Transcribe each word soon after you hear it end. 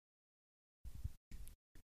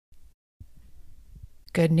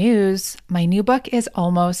Good news, my new book is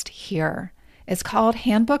almost here. It's called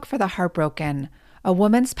Handbook for the Heartbroken, A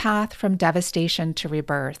Woman's Path from Devastation to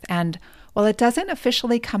Rebirth. And while it doesn't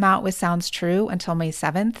officially come out with Sounds True until May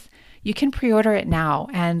 7th, you can pre-order it now.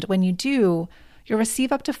 And when you do, you'll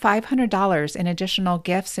receive up to $500 in additional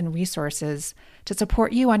gifts and resources to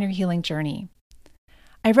support you on your healing journey.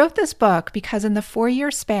 I wrote this book because in the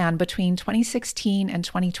 4-year span between 2016 and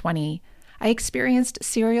 2020, I experienced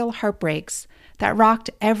serial heartbreaks that rocked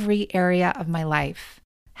every area of my life: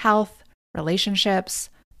 health, relationships,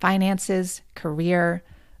 finances, career,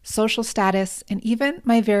 social status, and even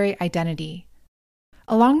my very identity.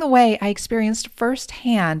 Along the way, I experienced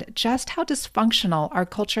firsthand just how dysfunctional our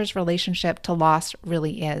culture's relationship to loss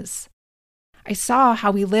really is. I saw how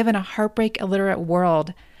we live in a heartbreak-illiterate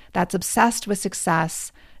world that's obsessed with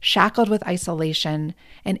success, shackled with isolation,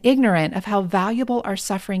 and ignorant of how valuable our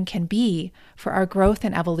suffering can be for our growth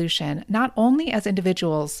and evolution, not only as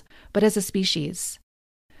individuals, but as a species.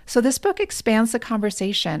 So this book expands the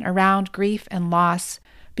conversation around grief and loss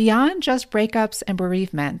beyond just breakups and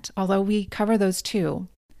bereavement, although we cover those too,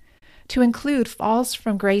 to include falls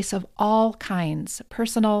from grace of all kinds: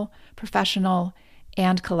 personal, professional,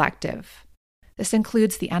 and collective. This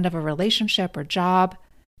includes the end of a relationship or job,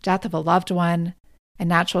 death of a loved one, a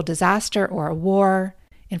natural disaster or a war,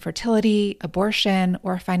 infertility, abortion,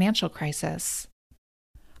 or a financial crisis.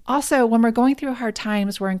 Also, when we're going through hard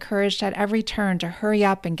times, we're encouraged at every turn to hurry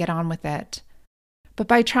up and get on with it. But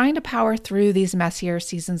by trying to power through these messier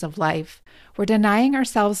seasons of life, we're denying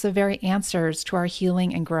ourselves the very answers to our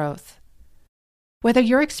healing and growth. Whether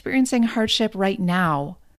you're experiencing hardship right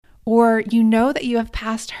now, or you know that you have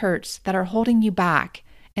past hurts that are holding you back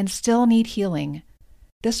and still need healing,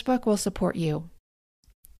 this book will support you.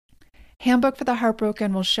 Handbook for the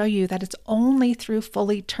Heartbroken will show you that it's only through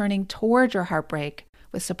fully turning toward your heartbreak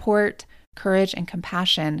with support, courage, and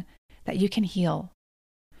compassion that you can heal.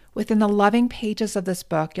 Within the loving pages of this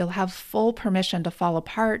book, you'll have full permission to fall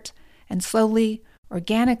apart and slowly,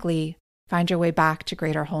 organically find your way back to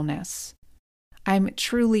greater wholeness. I'm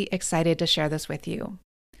truly excited to share this with you.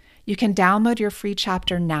 You can download your free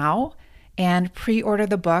chapter now and pre-order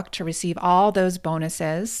the book to receive all those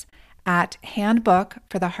bonuses at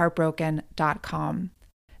handbookfortheheartbroken.com.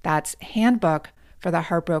 That's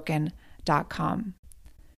handbookfortheheartbroken.com.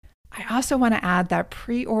 I also want to add that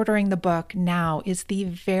pre-ordering the book now is the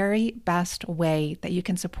very best way that you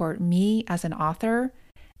can support me as an author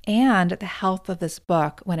and the health of this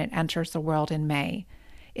book when it enters the world in May.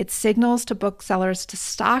 It signals to booksellers to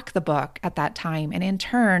stock the book at that time and in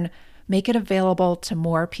turn make it available to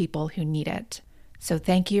more people who need it. So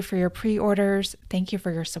thank you for your pre-orders, thank you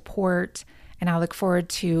for your support, and I look forward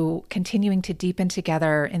to continuing to deepen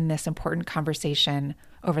together in this important conversation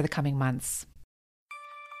over the coming months.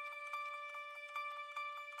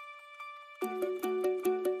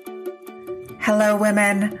 Hello,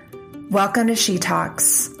 women. Welcome to She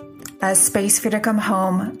Talks, a space for you to come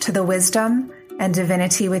home to the wisdom and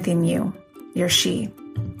divinity within you, your she.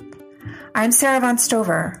 I'm Sarah Von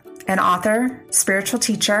Stover, an author, spiritual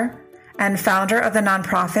teacher, and founder of the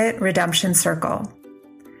nonprofit Redemption Circle.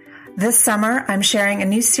 This summer, I'm sharing a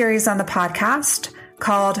new series on the podcast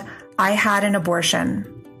called I Had an Abortion.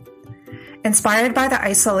 Inspired by the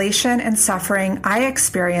isolation and suffering I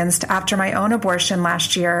experienced after my own abortion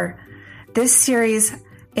last year, this series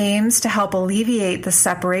aims to help alleviate the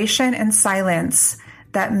separation and silence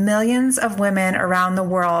that millions of women around the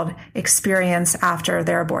world experience after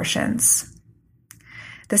their abortions.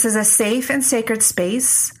 This is a safe and sacred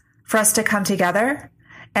space for us to come together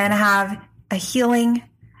and have a healing,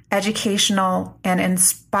 educational, and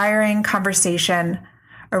inspiring conversation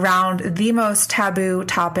around the most taboo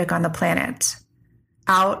topic on the planet,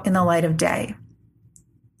 out in the light of day.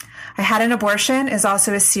 I Had an Abortion is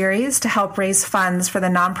also a series to help raise funds for the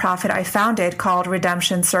nonprofit I founded called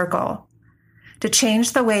Redemption Circle, to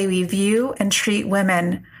change the way we view and treat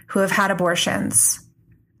women who have had abortions.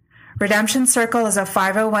 Redemption Circle is a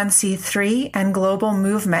 501c3 and global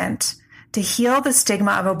movement to heal the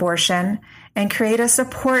stigma of abortion and create a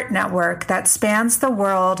support network that spans the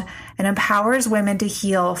world and empowers women to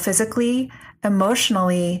heal physically,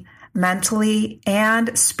 emotionally, mentally,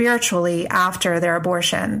 and spiritually after their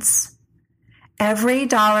abortions. Every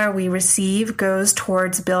dollar we receive goes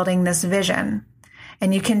towards building this vision,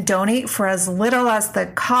 and you can donate for as little as the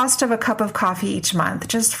cost of a cup of coffee each month,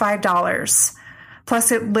 just $5.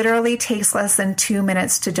 Plus, it literally takes less than 2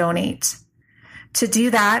 minutes to donate. To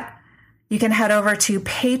do that, you can head over to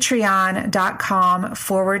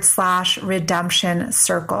patreon.com/redemption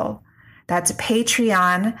circle. That's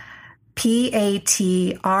Patreon,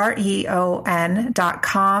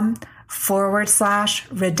 Patreon.com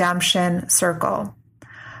redemption circle.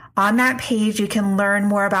 On that page, you can learn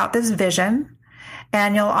more about this vision,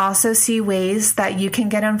 and you'll also see ways that you can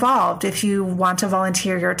get involved if you want to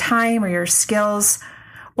volunteer your time or your skills,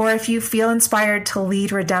 or if you feel inspired to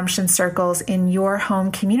lead redemption circles in your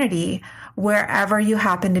home community, wherever you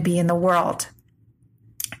happen to be in the world.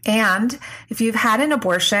 And if you've had an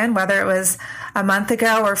abortion, whether it was a month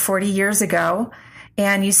ago or 40 years ago,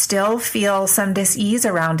 and you still feel some dis-ease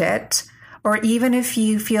around it, or even if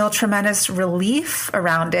you feel tremendous relief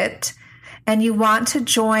around it, and you want to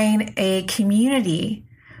join a community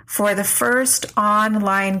for the first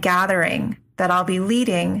online gathering that I'll be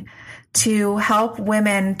leading to help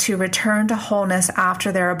women to return to wholeness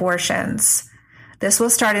after their abortions. This will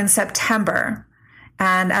start in September.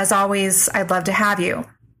 And as always, I'd love to have you.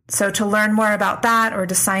 So to learn more about that or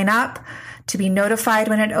to sign up, to be notified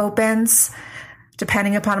when it opens,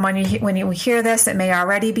 depending upon when you hear this, it may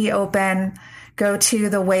already be open. Go to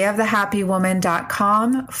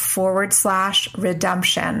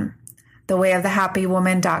thewayofthehappywoman.com/redemption.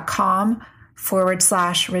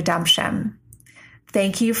 thewayofthehappywoman.com/redemption.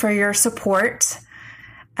 Thank you for your support.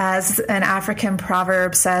 As an African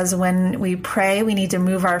proverb says, when we pray, we need to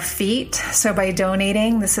move our feet. So by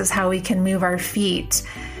donating, this is how we can move our feet.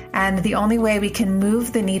 And the only way we can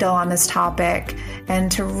move the needle on this topic and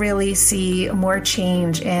to really see more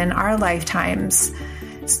change in our lifetimes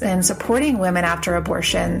and supporting women after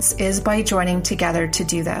abortions is by joining together to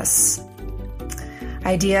do this.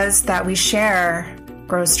 Ideas that we share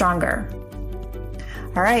grow stronger.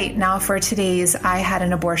 All right, now for today's I Had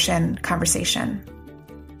an Abortion conversation.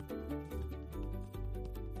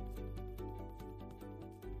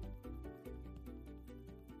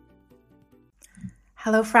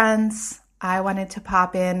 Hello, friends. I wanted to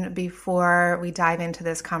pop in before we dive into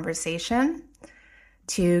this conversation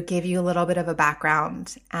to give you a little bit of a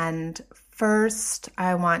background. And first,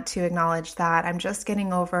 I want to acknowledge that I'm just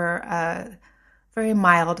getting over a very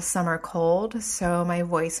mild summer cold, so my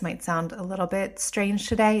voice might sound a little bit strange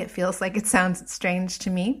today. It feels like it sounds strange to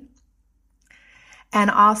me. And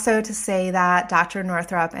also to say that Dr.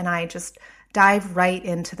 Northrup and I just dive right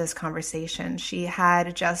into this conversation. She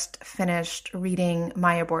had just finished reading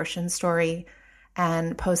my abortion story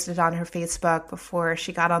and posted it on her Facebook before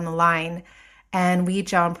she got on the line, and we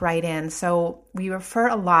jump right in. So we refer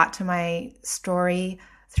a lot to my story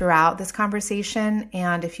throughout this conversation,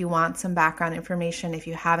 and if you want some background information, if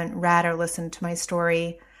you haven't read or listened to my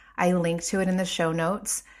story, I link to it in the show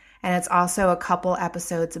notes, and it's also a couple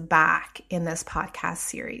episodes back in this podcast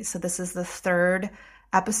series. So this is the third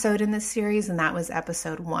episode in this series, and that was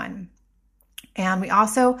episode 1. And we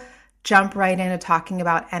also jump right into talking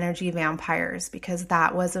about energy vampires, because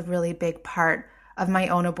that was a really big part of my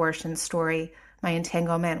own abortion story, my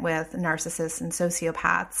entanglement with narcissists and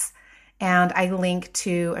sociopaths. And I link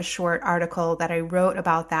to a short article that I wrote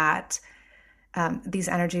about that, these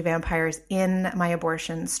energy vampires in my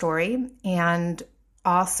abortion story, and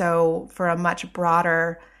also for a much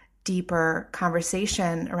broader, deeper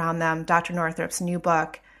conversation around them. Dr. Northrup's new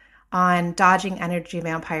book on dodging energy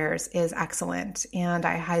vampires is excellent, and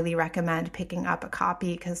I highly recommend picking up a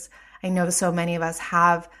copy because I know so many of us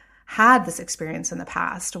have had this experience in the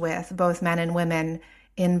past with both men and women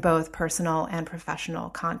in both personal and professional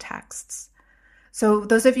contexts. So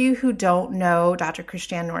those of you who don't know Dr.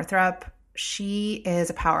 Christiane Northrup, she is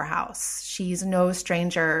a powerhouse. She's no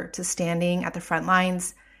stranger to standing at the front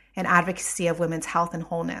lines and advocacy of women's health and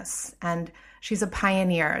wholeness. And she's a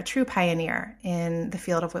pioneer, a true pioneer in the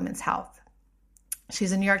field of women's health.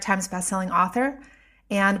 She's a New York Times bestselling author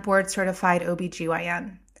and board-certified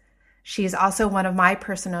OBGYN. She's also one of my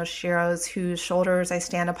personal heroes whose shoulders I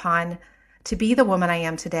stand upon to be the woman I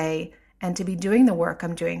am today and to be doing the work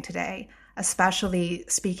I'm doing today, especially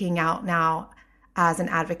speaking out now as an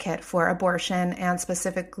advocate for abortion and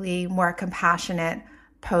specifically more compassionate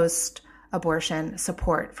post-abortion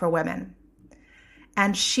support for women.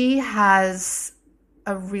 And she has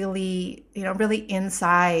a really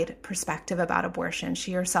inside perspective about abortion.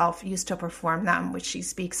 She herself used to perform them, which she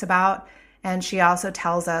speaks about, and she also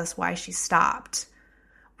tells us why she stopped.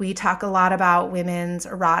 We talk a lot about women's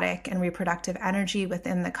erotic and reproductive energy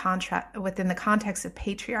within the context of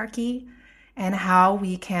patriarchy and how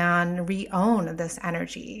we can re-own this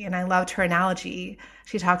energy. And I loved her analogy.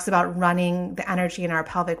 She talks about running the energy in our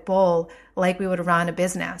pelvic bowl like we would run a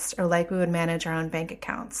business or like we would manage our own bank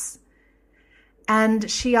accounts. And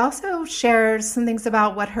she also shares some things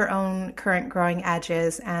about what her own current growing edge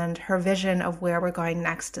is and her vision of where we're going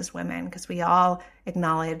next as women, because we all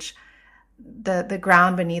acknowledge the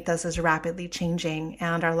ground beneath us is rapidly changing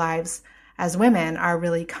and our lives as women are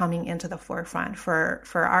really coming into the forefront for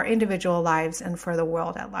our individual lives and for the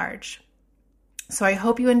world at large. So I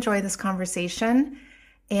hope you enjoy this conversation.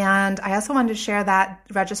 And I also wanted to share that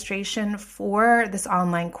registration for this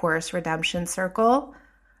online course, Redemption Circle,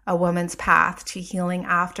 A Woman's Path to Healing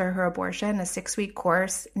After Her Abortion, a 6-week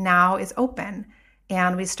course, now is open.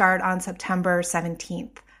 And we start on September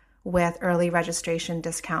 17th with early registration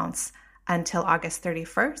discounts until August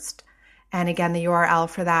 31st. And again, the URL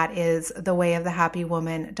for that is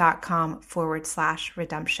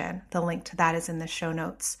thewayofthehappywoman.com/redemption. The link to that is in the show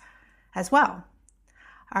notes as well.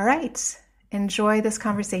 All right. Enjoy this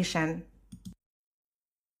conversation.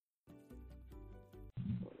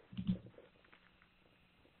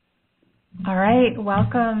 All right.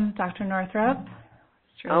 Welcome, Dr. Northrup.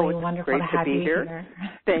 It's really wonderful to have you here.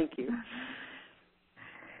 Thank you.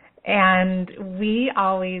 And we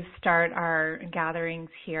always start our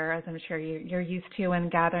gatherings here, as I'm sure you're used to when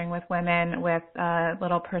gathering with women, with a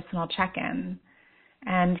little personal check-in.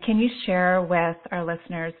 And can you share with our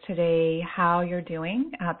listeners today how you're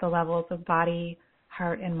doing at the levels of body,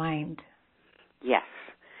 heart, and mind? Yes.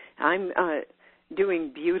 I'm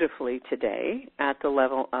doing beautifully today at the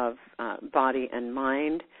level of body and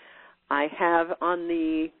mind. I have on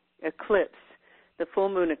the eclipse, the full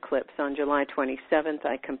moon eclipse on July 27th,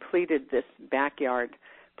 I completed this backyard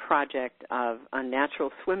project of a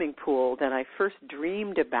natural swimming pool that I first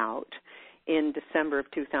dreamed about in December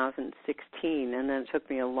of 2016, and then it took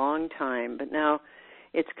me a long time, but now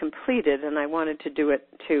it's completed, and I wanted to do it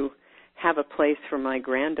to have a place for my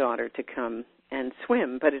granddaughter to come and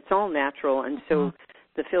swim, but it's all natural, and so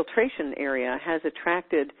the filtration area has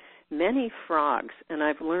attracted many frogs, and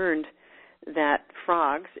I've learned that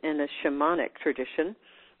frogs in a shamanic tradition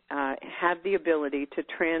have the ability to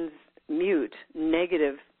transmute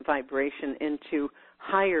negative vibration into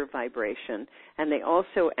higher vibration, and they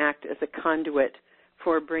also act as a conduit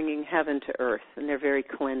for bringing heaven to earth, and they're very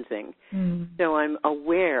cleansing. So I'm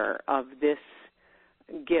aware of this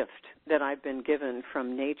gift that I've been given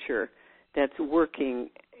from nature that's working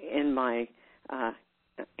in my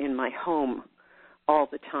home all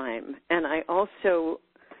the time. And I also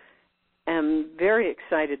am very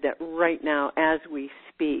excited that right now, as we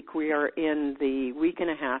speak, we are in the week and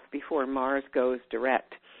a half before Mars goes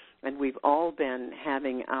direct, and we've all been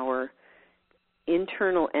having our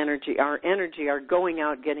internal energy, our going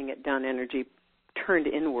out, getting it done energy turned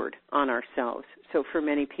inward on ourselves. So for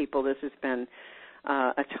many people, this has been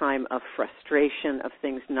a time of frustration, of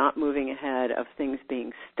things not moving ahead, of things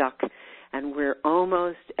being stuck. And we're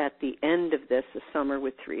almost at the end of this, a summer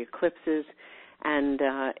with 3 eclipses. And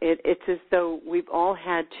it's as though we've all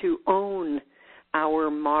had to own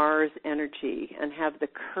our Mars energy and have the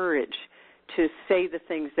courage to say the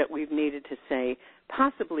things that we've needed to say,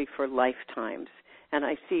 possibly for lifetimes. And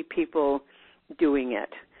I see people doing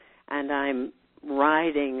it. And I'm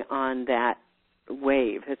riding on that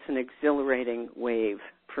wave. It's an exhilarating wave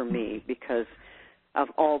for me because of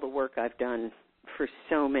all the work I've done for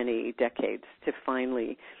so many decades to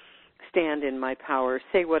finally stand in my power,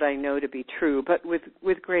 say what I know to be true, but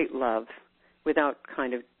with great love, without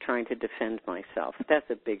kind of trying to defend myself. That's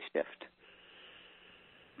a big shift.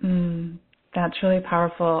 That's really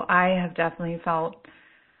powerful. I have definitely felt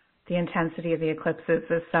the intensity of the eclipses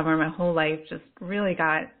this summer. My whole life just really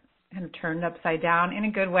got kind of turned upside down in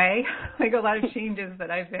a good way. Like a lot of changes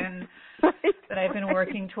that I've been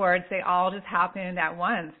working towards, they all just happened at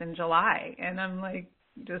once in July, and I'm like,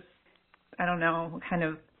 just, I don't know, kind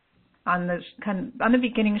of on the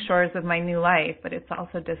beginning shores of my new life, but it's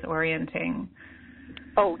also disorienting.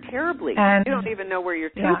 Oh, terribly! And you don't even know where your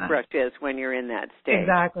toothbrush is when you're in that state.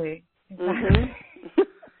 Exactly. Mm-hmm. Oh,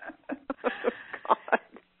 God.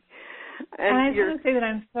 And I just want to say that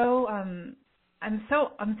I'm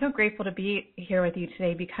so grateful to be here with you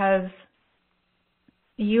today because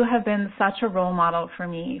you have been such a role model for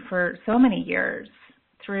me for so many years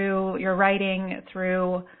through your writing,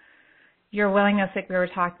 through your willingness, like we were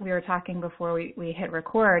talking before we hit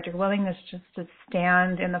record, your willingness just to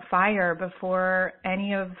stand in the fire before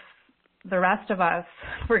any of the rest of us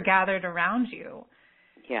were gathered around you.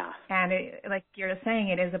 Yeah. And like you're saying,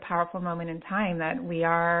 it is a powerful moment in time that we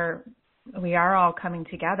are all coming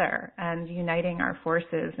together and uniting our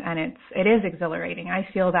forces, and it is exhilarating. I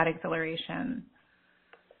feel that exhilaration.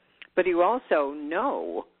 But you also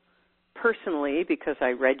know personally, because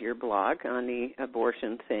I read your blog on the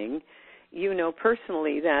abortion thing, you know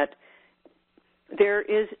personally that there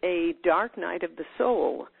is a dark night of the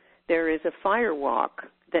soul. There is a fire walk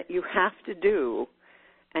that you have to do,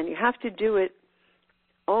 and you have to do it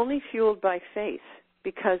only fueled by faith,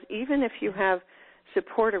 because even if you have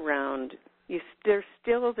support around there's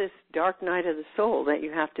still this dark night of the soul that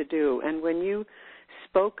you have to do. And when you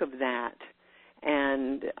spoke of that,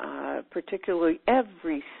 and particularly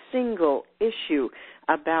every single issue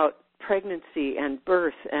about pregnancy and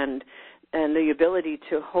birth and the ability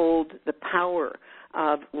to hold the power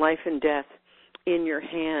of life and death in your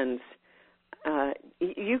hands,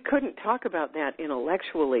 you couldn't talk about that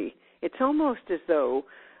intellectually. It's almost as though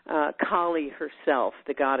Kali herself,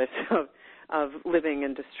 the goddess of living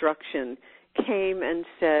and destruction, came and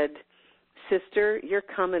said, "Sister, you're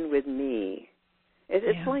coming with me."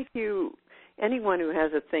 It's like anyone who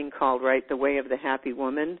has a thing called, right, the way of the happy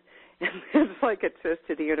woman, it's like it says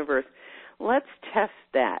to the universe, let's test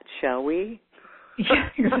that, shall we? Yeah,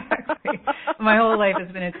 exactly. My whole life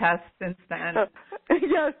has been a test since then.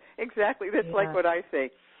 Yes, exactly. That's like what I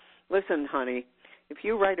say. Listen, honey, if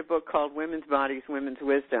you write a book called Women's Bodies, Women's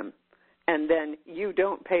Wisdom, and then you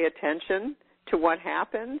don't pay attention to what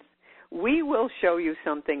happens, we will show you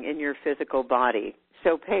something in your physical body.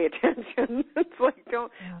 So pay attention. It's like,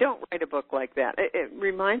 don't write a book like that. It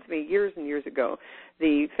reminds me, years and years ago,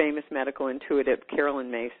 the famous medical intuitive Carolyn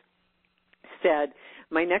Mace said,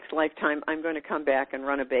 my next lifetime, I'm going to come back and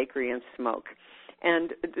run a bakery and smoke.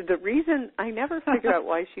 And the reason, I never figured out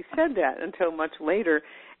why she said that until much later.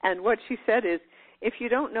 And what she said is, if you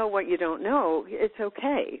don't know what you don't know, it's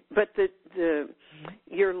okay. But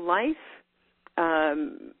your life,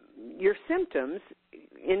 your symptoms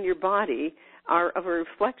in your body are of a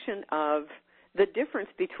reflection of the difference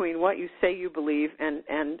between what you say you believe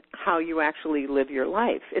and how you actually live your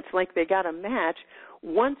life. It's like they got a match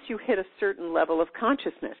once you hit a certain level of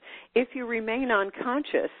consciousness. If you remain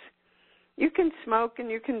unconscious, you can smoke and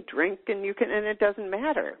you can drink and it doesn't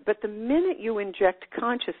matter. But the minute you inject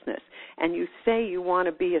consciousness and you say you want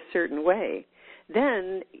to be a certain way,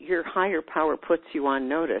 then your higher power puts you on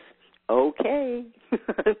notice. Okay,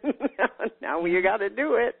 now you got to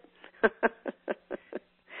do it.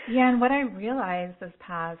 Yeah, and what I realized this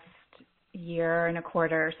past year and a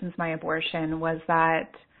quarter since my abortion was that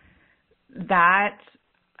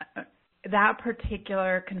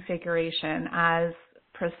particular configuration, as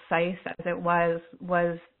precise as it was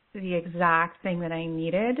the exact thing that I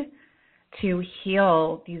needed to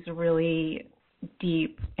heal these really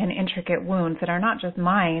deep and intricate wounds that are not just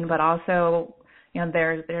mine, but also,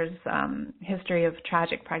 there's history of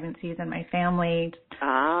tragic pregnancies in my family,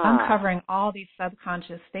 uncovering all these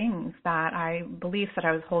subconscious things beliefs that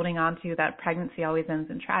I was holding on to, that pregnancy always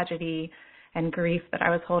ends in tragedy, and grief that I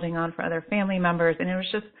was holding on for other family members. And it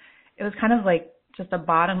was kind of like just a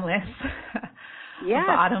bottomless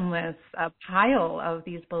pile of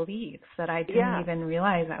these beliefs that I didn't even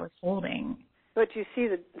realize I was holding. But you see,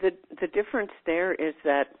 the difference there is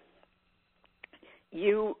that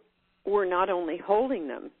you were not only holding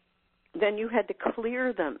them, then you had to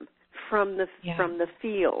clear them from the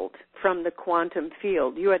field, from the quantum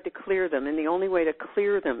field. You had to clear them, and the only way to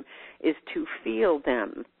clear them is to feel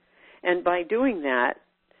them. And by doing that,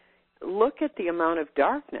 look at the amount of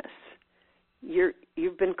darkness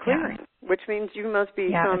you've been clearing, which means you must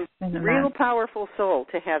be some real powerful soul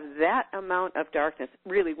to have that amount of darkness.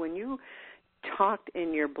 Really, when you talked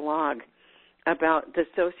in your blog about the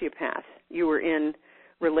sociopath you were in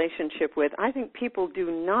relationship with, I think people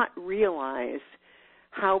do not realize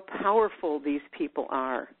how powerful these people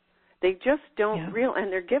are. They just don't realize,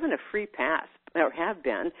 and they're given a free pass, or have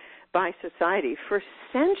been, by society for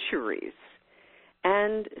centuries.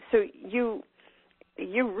 And so you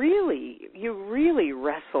really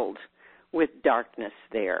wrestled with darkness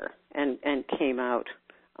there and came out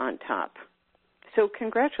on top. So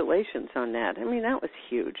congratulations on that. I mean, that was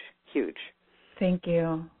huge. Thank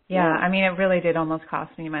you. Yeah, I mean, it really did almost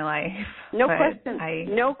cost me my life. No question.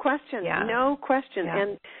 No question. Yeah.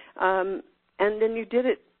 And then you did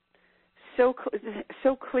it so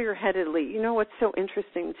clear-headedly. You know what's so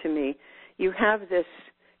interesting to me? You have this.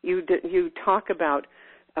 You talk about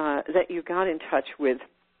that you got in touch with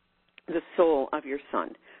the soul of your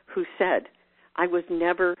son, who said, "I was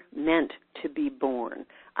never meant to be born.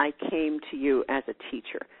 I came to you as a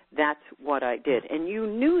teacher. That's what I did." And you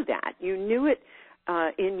knew that. You knew it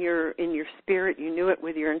in your spirit. You knew it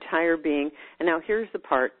with your entire being. And now here's the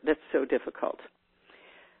part that's so difficult.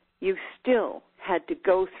 You still had to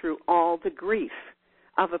go through all the grief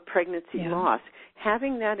of a pregnancy loss.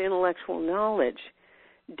 Having that intellectual knowledge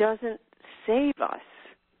doesn't save us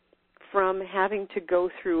from having to go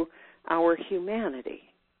through our humanity.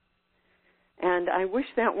 And I wish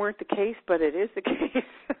that weren't the case, but it is the case.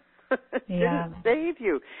 It didn't save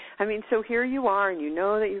you. I mean, so here you are, and you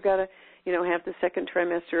know that you've got to, have the second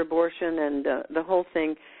trimester abortion and the whole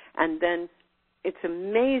thing. And then it's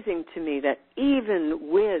amazing to me that even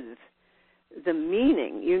with the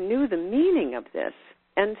meaning. You knew the meaning of this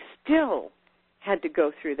and still had to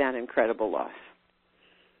go through that incredible loss.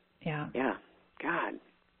 Yeah. Yeah. God,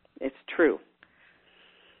 it's true.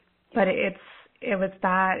 But it's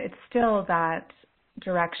still that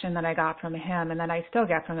direction that I got from him and that I still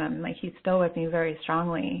get from him. Like, he's still with me very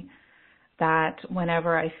strongly, that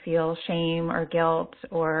whenever I feel shame or guilt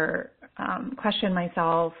or question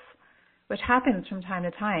myself, which happens from time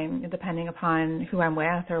to time, depending upon who I'm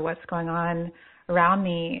with or what's going on around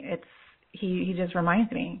me, he just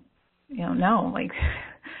reminds me, no, like,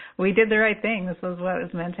 we did the right thing. This was what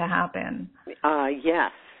was meant to happen.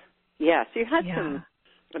 Yes. You had some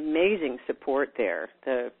amazing support there.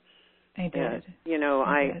 I did.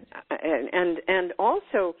 And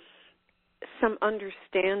also some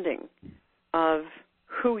understanding of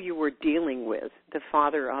who you were dealing with, the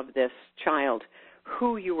father of this child,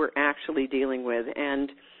 who you were actually dealing with,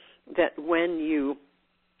 and that when you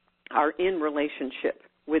are in relationship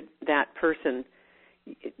with that person,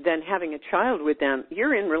 then having a child with them,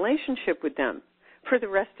 you're in relationship with them for the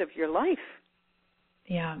rest of your life.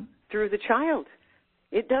 Yeah. Through the child.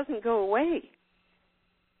 It doesn't go away.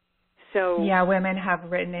 So yeah, women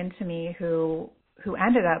have written into me who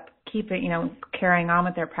ended up carrying on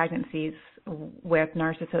with their pregnancies with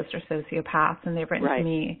narcissists or sociopaths, and they've written to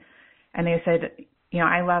me and they said,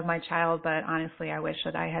 I love my child, but honestly, I wish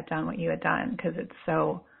that I had done what you had done because it's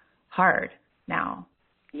so hard now.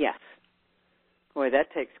 Yes. Boy,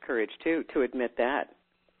 that takes courage too, to admit that.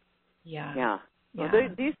 Yeah. Well,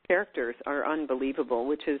 these characters are unbelievable,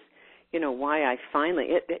 which is, why I finally,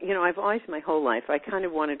 I've always my whole life, I kind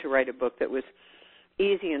of wanted to write a book that was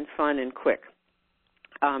easy and fun and quick.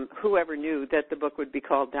 Whoever knew that the book would be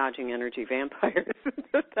called Dodging Energy Vampires?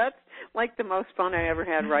 That's like the most fun I ever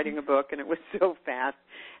had writing a book, and it was so fast.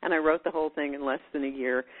 And I wrote the whole thing in less than a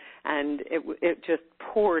year, and it just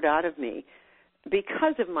poured out of me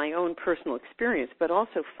because of my own personal experience, but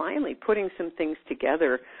also finally putting some things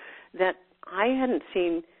together that I hadn't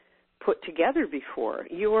seen put together before.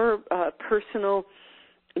 Your personal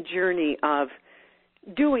journey of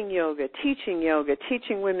doing yoga,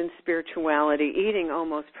 teaching women spirituality, eating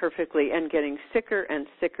almost perfectly, and getting sicker and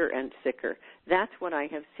sicker and sicker. That's what I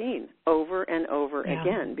have seen over and over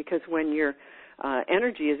again, because when your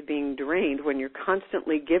energy is being drained, when you're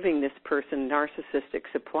constantly giving this person narcissistic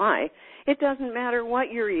supply, it doesn't matter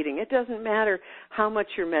what you're eating. It doesn't matter how much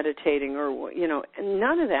you're meditating or,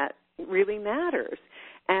 none of that really matters.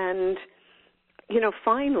 And,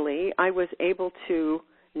 finally I was able to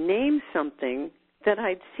name something that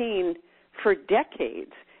I'd seen for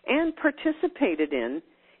decades and participated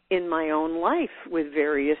in my own life with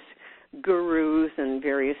various gurus and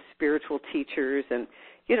various spiritual teachers. And,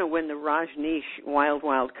 when the Rajneesh Wild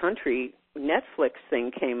Wild Country Netflix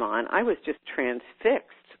thing came on, I was just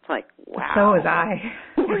transfixed. Like, wow. So was I.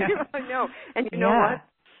 I know. And you know what?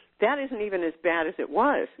 That isn't even as bad as it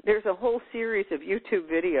was. There's a whole series of YouTube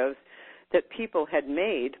videos that people had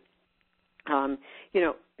made.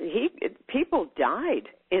 People died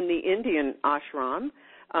in the Indian ashram.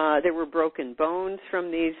 There were broken bones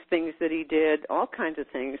from these things that he did, all kinds of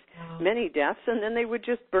things, many deaths, and then they would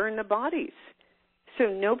just burn the bodies. So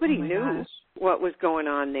nobody knew what was going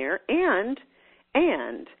on there. And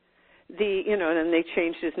then they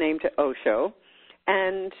changed his name to Osho,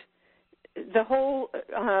 and the whole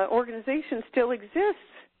organization still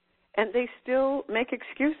exists, and they still make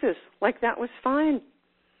excuses like that was fine.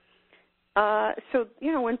 So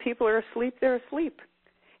when people are asleep, they're asleep.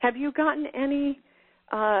 Have you gotten any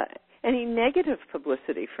negative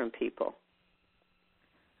publicity from people?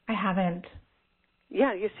 I haven't.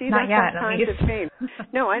 Yeah, you see, Not that's yet, how times have changed.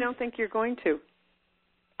 No, I don't think you're going to.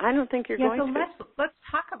 Going to. Let's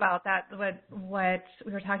talk about that. What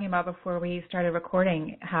we were talking about before we started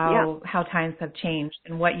recording, how times have changed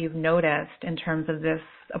and what you've noticed in terms of this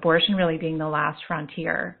abortion really being the last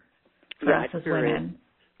frontier for us as women.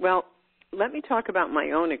 Well, let me talk about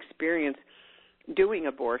my own experience doing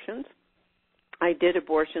abortions. I did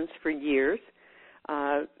abortions for years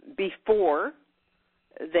before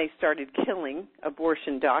they started killing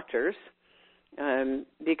abortion doctors.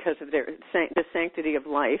 Because of the sanctity of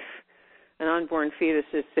life. An unborn fetus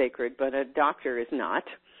is sacred, but a doctor is not.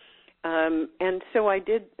 And so I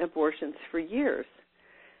did abortions for years.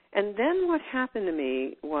 And then what happened to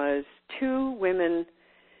me was two women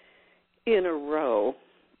in a row.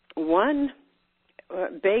 One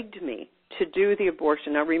begged me to do the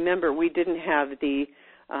abortion. Now remember, we didn't have the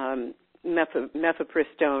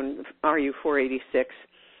mifepristone RU-486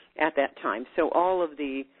 at that time. So all of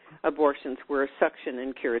the abortions were suction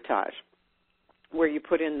and curettage, where you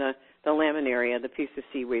put in the laminaria, the piece of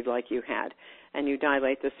seaweed like you had. and you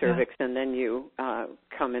dilate the cervix, and then you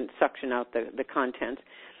come and suction out the contents.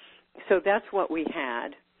 So that's what we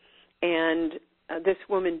had. And this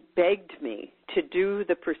woman begged me to do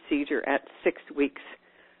the procedure at 6 weeks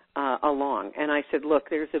along. And I said, look,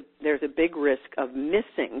 there's a big risk of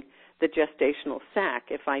missing the gestational sac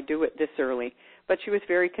if I do it this early. But she was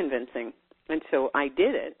very convincing. And so I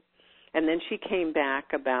did it. And then she came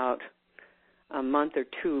back about a month or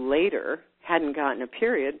two later, hadn't gotten a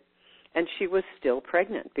period, and she was still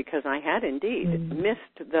pregnant because I had indeed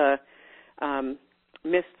missed the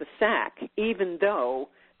sac, even though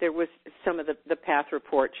there was some of the path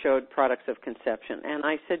report showed products of conception. And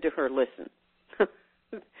I said to her, listen,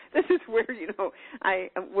 this is where, I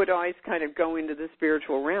would always kind of go into the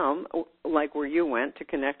spiritual realm, like where you went, to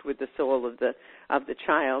connect with the soul of the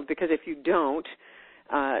child, because if you don't,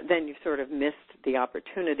 then you sort of missed the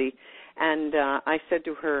opportunity. And I said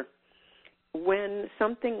to her, when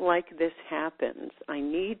something like this happens, I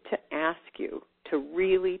need to ask you to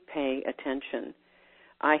really pay attention.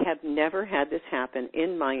 I have never had this happen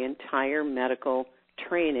in my entire medical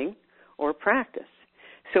training or practice.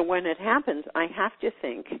 So when it happens, I have to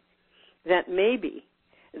think that maybe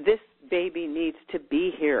this baby needs to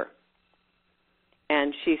be here.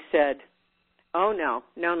 And she said, oh, no,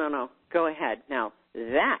 go ahead. Now,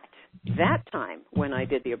 that time when I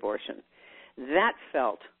did the abortion, that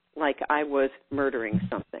felt like I was murdering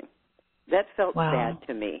something. That felt bad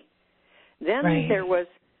to me. Then there was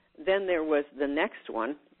the next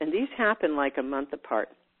one, and these happened like a month apart,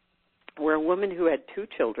 where a woman who had 2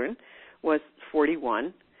 children, was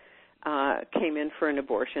 41, came in for an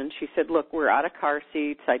abortion. She said, look, we're out of car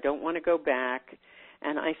seats. I don't want to go back.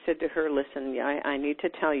 And I said to her, listen, I need to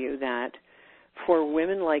tell you that for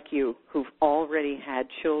women like you who've already had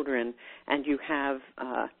children and you have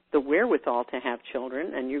the wherewithal to have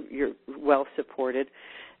children and you're well supported,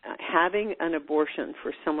 having an abortion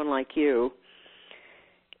for someone like you,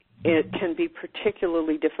 it can be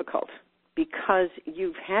particularly difficult because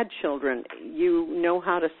you've had children. You know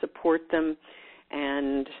how to support them,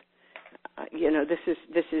 and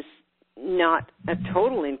this is not a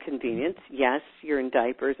total inconvenience. Yes, you're in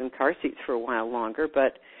diapers and car seats for a while longer,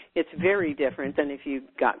 but it's very different than if you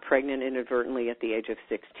got pregnant inadvertently at the age of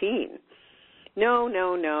 16. No,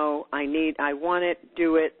 I want it,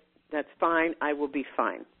 do it, that's fine, I will be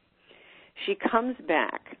fine. She comes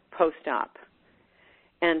back post-op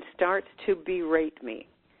and starts to berate me.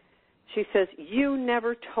 She says, you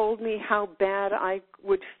never told me how bad I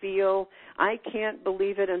would feel. I can't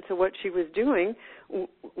believe it. And so what she was doing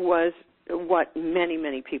was what many,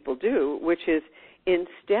 many people do, which is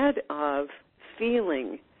instead of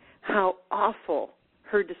feeling how awful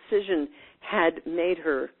her decision had made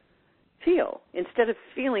her feel, instead of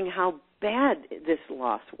feeling how bad this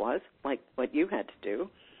loss was, like what you had to do,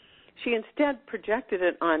 she instead projected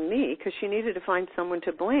it on me because she needed to find someone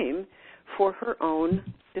to blame for her own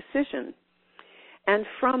decision. And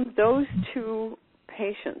from those 2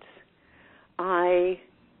 patients, I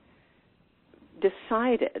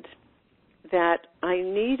decided that I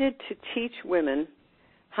needed to teach women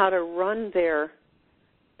how to run their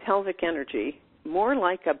pelvic energy more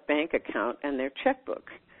like a bank account and their checkbook,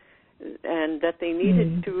 and that they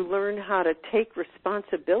needed to learn how to take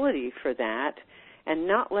responsibility for that and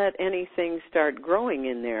not let anything start growing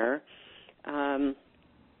in there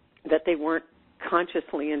that they weren't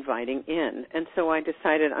consciously inviting in. And so I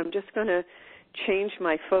decided I'm just going to change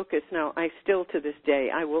my focus. Now, I still, to this day,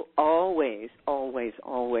 I will always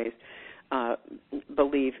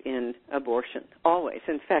believe in abortion, always.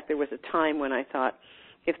 In fact, there was a time when I thought,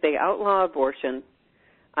 if they outlaw abortion,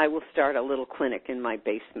 I will start a little clinic in my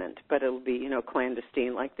basement, but it'll be,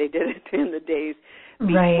 clandestine like they did it in the days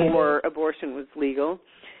before abortion was legal.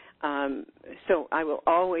 So I will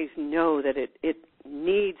always know that it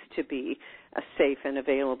needs to be safe and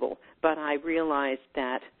available. But I realized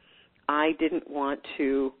that I didn't want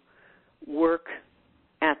to work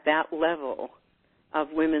at that level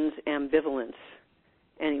of women's ambivalence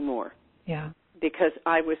anymore. Yeah. Because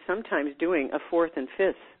I was sometimes doing a 4th and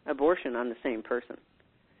 5th abortion on the same person.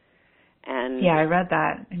 And I read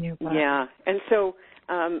that in your book. Yeah, and so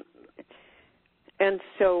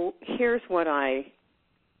here's what I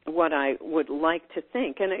would like to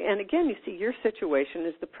think. And again, you see, your situation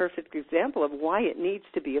is the perfect example of why it needs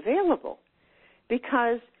to be available.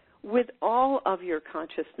 Because with all of your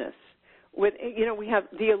consciousness, we have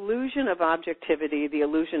the illusion of objectivity, the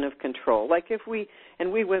illusion of control. Like we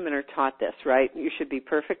women are taught this, right? You should be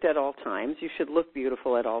perfect at all times. You should look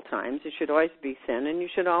beautiful at all times. You should always be thin, and you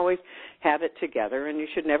should always have it together, and you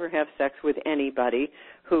should never have sex with anybody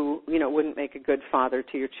who, wouldn't make a good father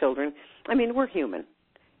to your children. I mean, we're human.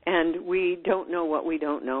 And we don't know what we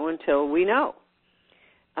don't know until we know.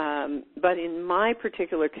 But in my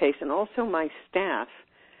particular case, and also my staff,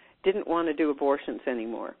 didn't want to do abortions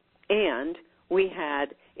anymore. And we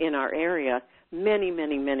had in our area many,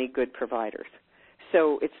 many, many good providers.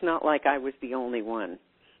 So it's not like I was the only one.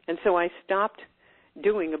 And so I stopped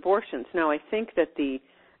doing abortions. Now I think that the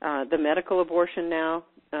medical abortion now,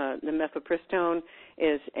 the mifepristone,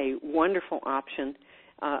 is a wonderful option.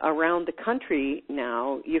 Around the country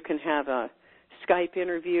now, you can have a Skype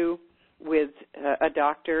interview with a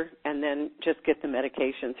doctor and then just get the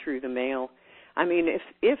medication through the mail. I mean,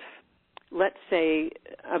 if let's say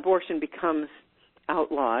abortion becomes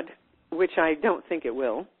outlawed, which I don't think it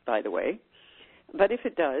will, by the way, but if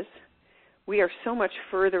it does, we are so much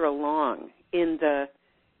further along in the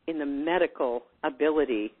medical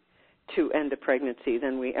ability to end a pregnancy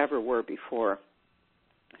than we ever were before.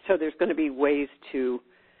 So there's going to be ways to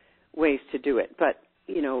do it. But,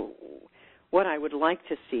 you know, what I would like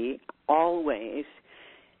to see always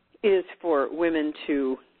is for women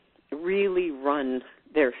to really run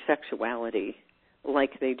their sexuality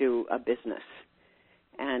like they do a business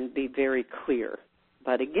and be very clear.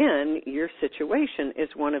 But again, your situation is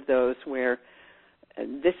one of those where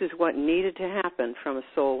this is what needed to happen from a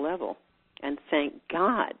soul level. And thank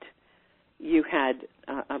God you had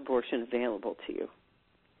abortion available to you.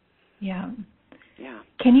 Yeah. Yeah.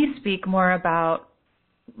 Can you speak more about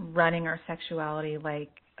running our sexuality like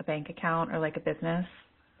a bank account or like a business?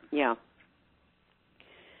 Yeah.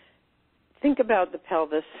 Think about the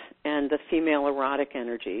pelvis and the female erotic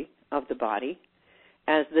energy of the body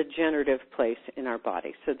as the generative place in our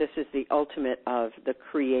body. So this is the ultimate of the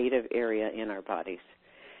creative area in our bodies.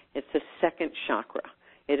 It's the second chakra.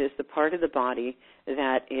 It is the part of the body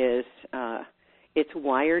that is, it's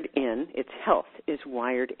wired in, its health is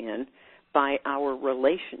wired in by our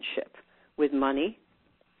relationship with money,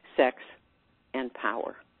 sex, and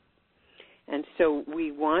power. And so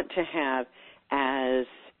we want to have as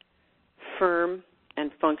firm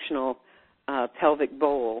and functional pelvic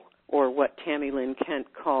bowl, or what Tammy Lynn Kent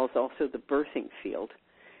calls also the birthing field,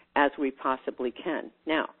 as we possibly can.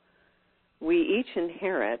 Now, we each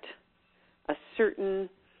inherit a certain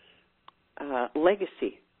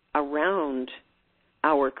legacy around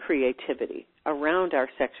our creativity, around our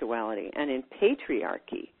sexuality. And in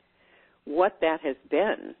patriarchy, what that has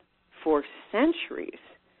been for centuries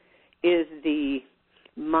is the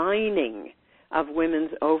mining of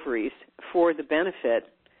women's ovaries for the benefit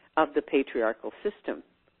of the patriarchal system.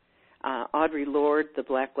 Audre Lorde, the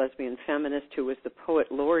black lesbian feminist who was the poet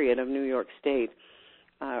laureate of New York State,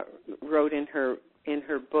 wrote in her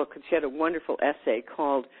book, she had a wonderful essay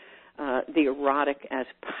called The Erotic as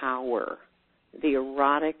Power. The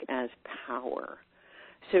Erotic as Power.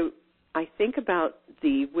 So I think about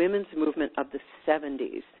the women's movement of the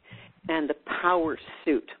 70s and the power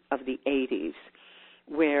suit of the 80s,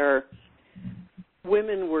 where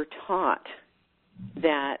women were taught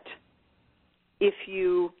that if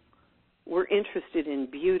you were interested in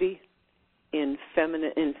beauty, in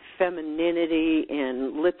femininity,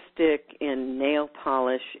 in lipstick, in nail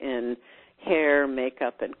polish, in hair,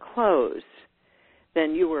 makeup, and clothes,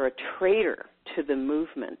 then you were a traitor to the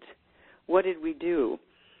movement. What did we do?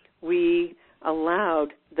 We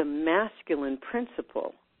allowed the masculine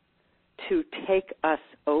principle to take us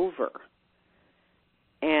over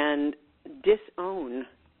and disown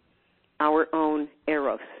our own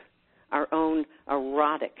eros, our own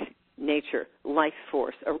erotic nature, life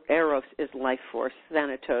force. Eros is life force.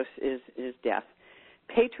 Thanatos is death.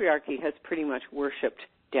 Patriarchy has pretty much worshipped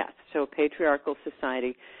death. So a patriarchal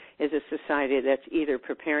society is a society that's either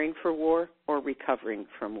preparing for war or recovering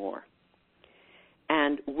from war.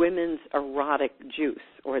 And women's erotic juice,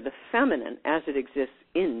 or the feminine as it exists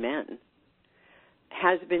in men,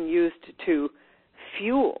 has been used to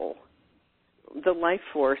fuel the life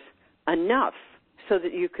force enough so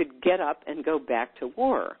that you could get up and go back to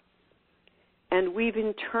war. And we've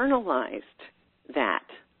internalized that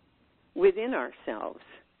within ourselves.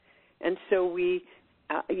 And so we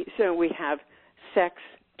have sex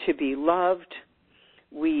to be loved.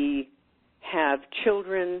 We have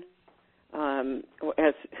children,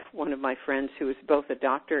 as one of my friends who is both a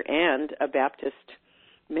doctor and a Baptist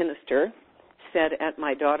minister said at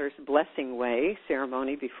my daughter's blessing way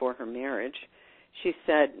ceremony before her marriage, she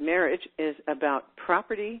said, marriage is about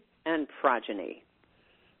property and progeny.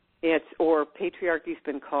 Or patriarchy's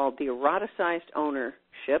been called the eroticized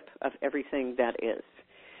ownership of everything that is.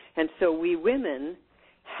 And so we women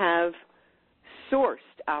have sourced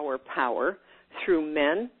our power through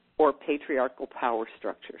men or patriarchal power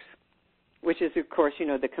structures, which is, of course,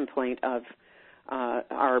 the complaint of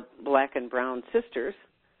our black and brown sisters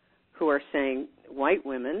who are saying white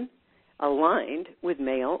women aligned with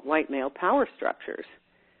white male power structures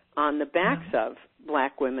on the backs of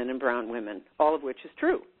black women and brown women, all of which is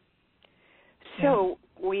true. So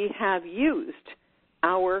we have used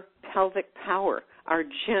our pelvic power, our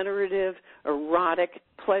generative, erotic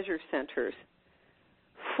pleasure centers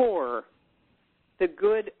for the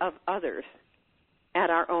good of others at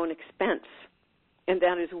our own expense. And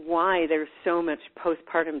that is why there's so much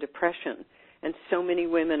postpartum depression, and so many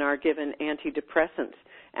women are given antidepressants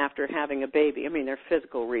after having a baby. I mean, there are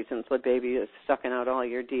physical reasons. The baby is sucking out all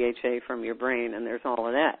your DHA from your brain, and there's all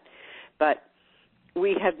of that. But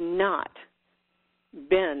we have not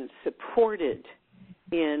been supported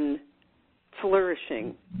in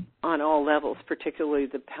flourishing on all levels, particularly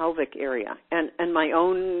the pelvic area. And my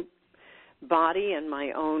own body and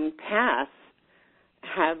my own past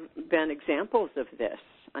have been examples of this.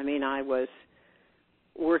 I mean, I was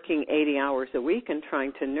working 80 hours a week and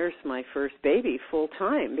trying to nurse my first baby full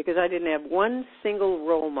time because I didn't have one single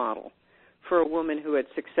role model for a woman who had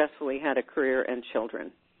successfully had a career and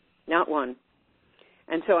children. Not one.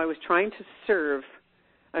 And so I was trying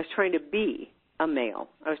to be a male.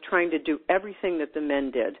 I was trying to do everything that the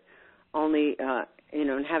men did, only,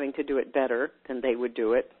 and having to do it better than they would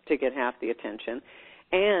do it to get half the attention,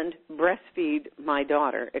 and breastfeed my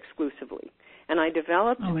daughter exclusively. And I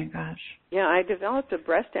developed... Oh, my gosh. Yeah, I developed a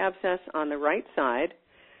breast abscess on the right side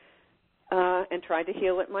and tried to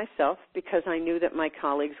heal it myself because I knew that my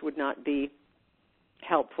colleagues would not be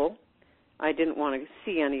helpful. I didn't want to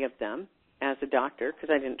see any of them as a doctor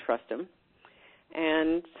because I didn't trust them.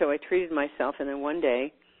 And so I treated myself, and then one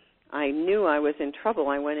day I knew I was in trouble.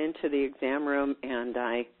 I went into the exam room, and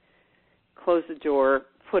I closed the door,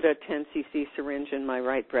 put a 10 cc syringe in my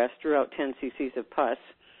right breast, drew out 10 cc's of pus,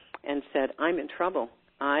 and said, I'm in trouble.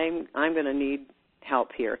 I'm going to need help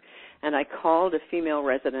here. And I called a female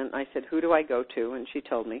resident. I said, who do I go to? And she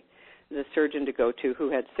told me the surgeon to go to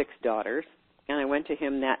who had 6 daughters. And I went to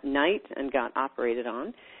him that night and got operated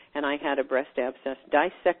on. And I had a breast abscess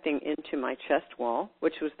dissecting into my chest wall,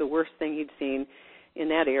 which was the worst thing he'd seen in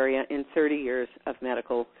that area in 30 years of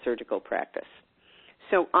medical surgical practice.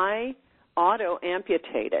 So I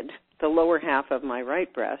auto-amputated the lower half of my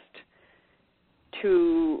right breast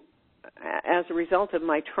as a result of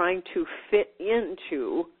my trying to fit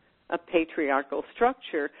into a patriarchal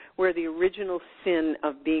structure where the original sin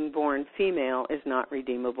of being born female is not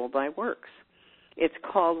redeemable by works. It's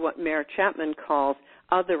called what Mayor Chapman calls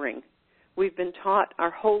othering. We've been taught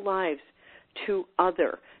our whole lives to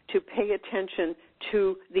other, to pay attention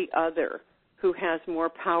to the other who has more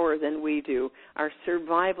power than we do. Our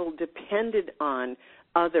survival depended on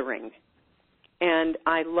othering. And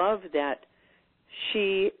I love that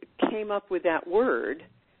she came up with that word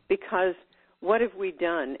because what have we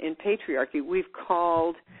done in patriarchy? We've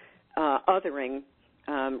called othering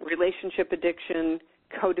relationship addiction,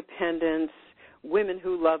 codependence, women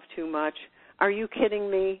who love too much. Are you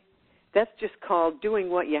kidding me? That's just called doing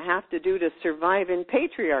what you have to do to survive in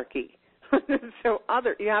patriarchy. So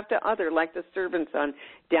you have to other, like the servants on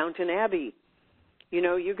Downton Abbey. You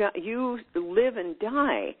know, you live and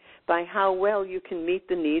die by how well you can meet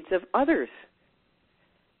the needs of others.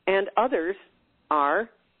 And others are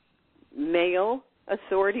male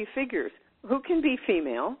authority figures who can be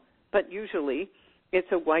female, but usually it's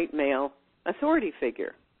a white male authority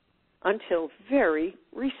figure until very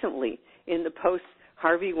recently in the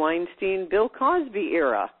post-Harvey Weinstein, Bill Cosby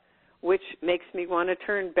era, which makes me want to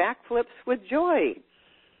turn backflips with joy.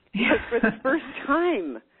 Because for the first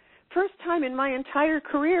time in my entire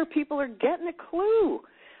career, people are getting a clue.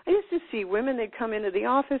 I used to see women, they'd come into the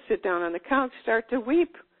office, sit down on the couch, start to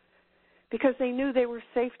weep because they knew they were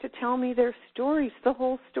safe to tell me their stories, the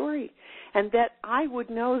whole story, and that I would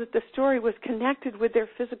know that the story was connected with their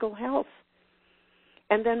physical health.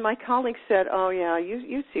 And then my colleagues said, oh, yeah,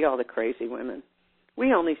 you see all the crazy women.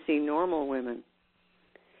 We only see normal women.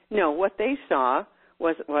 No, what they saw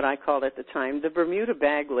was what I called at the time the Bermuda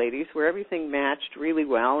bag ladies, where everything matched really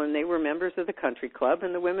well, and they were members of the country club,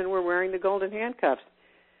 and the women were wearing the golden handcuffs.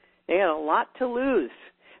 They had a lot to lose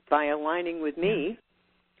by aligning with me.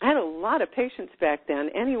 I had a lot of patients back then.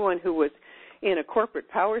 Anyone who was in a corporate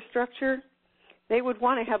power structure, they would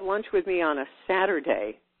want to have lunch with me on a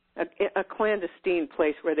Saturday, a clandestine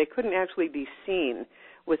place where they couldn't actually be seen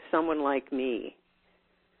with someone like me.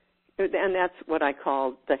 And that's what I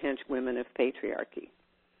called the henchwomen of patriarchy.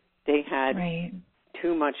 They had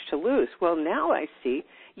too much to lose. Well, now I see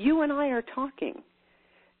you and I are talking.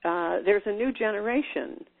 There's a new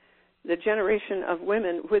generation, the generation of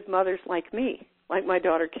women with mothers like me, like my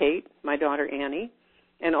daughter Kate, my daughter Annie,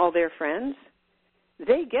 and all their friends.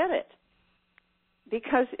 They get it.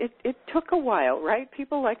 because it took a while, right?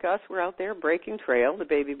 People like us were out there breaking trail, the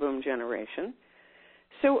baby boom generation.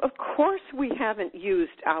 So, of course, we haven't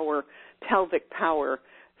used our pelvic power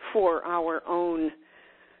for our own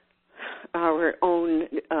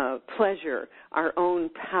pleasure, our own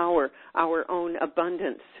power, our own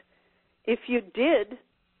abundance. If you did,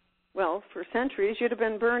 well, for centuries, you'd have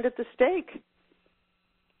been burned at the stake.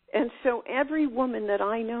 And so every woman that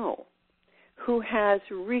I know who has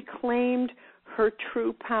reclaimed her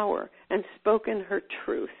true power and spoken her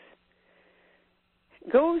truth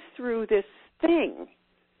goes through this thing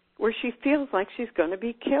where she feels like she's going to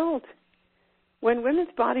be killed. When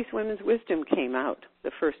Women's Bodies, Women's Wisdom came out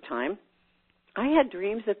the first time, I had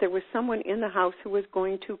dreams that there was someone in the house who was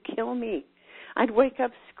going to kill me. I'd wake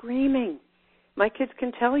up screaming. My kids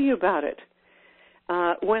can tell you about it.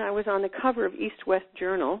 When I was on the cover of East West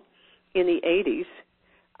Journal in the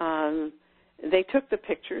 80s, they took the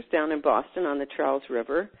pictures down in Boston on the Charles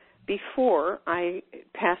River before I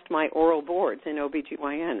passed my oral boards in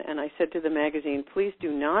OBGYN. And I said to the magazine, please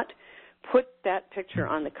do not put that picture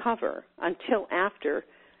on the cover until after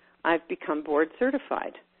I've become board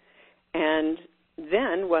certified. And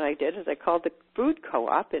then what I did is I called the food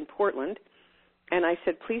co-op in Portland, and I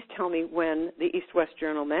said, please tell me when the East West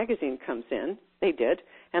Journal magazine comes in. They did.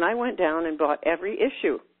 And I went down and bought every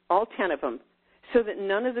issue, all 10 of them, so that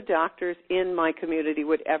none of the doctors in my community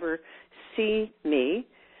would ever see me.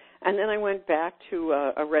 And then I went back to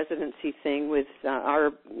a residency thing with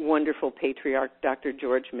our wonderful patriarch, Dr.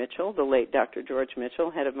 George Mitchell, the late Dr. George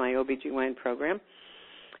Mitchell, head of my OBGYN program.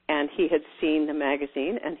 And he had seen the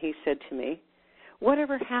magazine, and he said to me,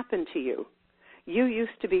 whatever happened to you? You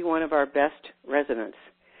used to be one of our best residents.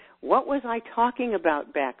 What was I talking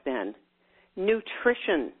about back then?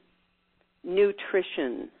 Nutrition.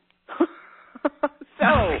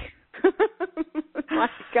 So, my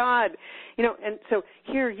God. You know, and so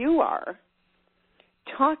here you are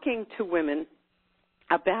talking to women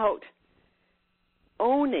about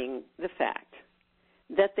owning the fact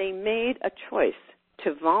that they made a choice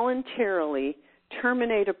to voluntarily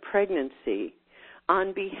terminate a pregnancy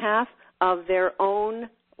on behalf of their own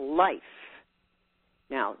life.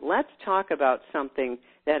 Now, let's talk about something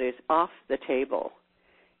that is off the table.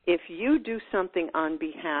 If you do something on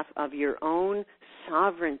behalf of your own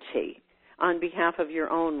sovereignty, on behalf of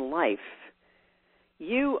your own life,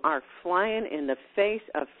 you are flying in the face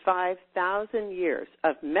of 5,000 years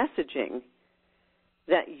of messaging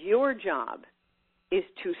that your job is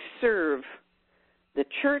to serve the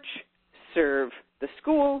church, serve the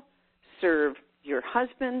school, serve your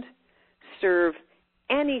husband, serve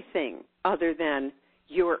anything other than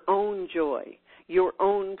your own joy, your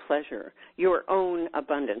own pleasure, your own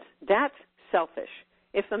abundance. That's selfish.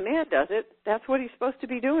 If a man does it, that's what he's supposed to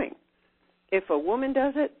be doing. If a woman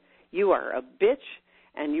does it, you are a bitch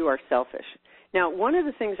and you are selfish. Now, one of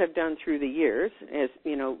the things I've done through the years is,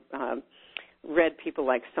 read people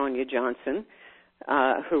like Sonia Johnson,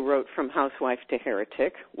 who wrote From Housewife to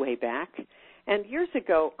Heretic way back. And years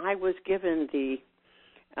ago, I was given the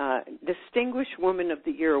Distinguished Woman of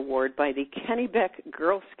the Year Award by the Kennebec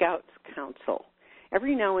Girl Scouts Council.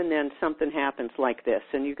 Every now and then something happens like this,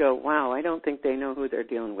 and you go, wow, I don't think they know who they're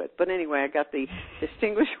dealing with. But anyway, I got the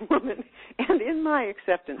Distinguished Woman, and in my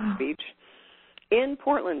acceptance speech in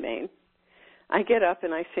Portland, Maine, I get up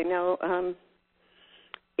and I say, now,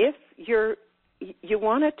 if you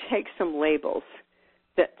want to take some labels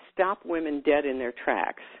that stop women dead in their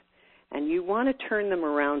tracks, and you want to turn them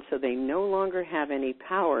around so they no longer have any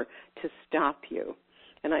power to stop you.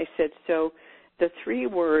 And I said, so the 3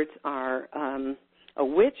 words are a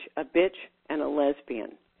witch, a bitch, and a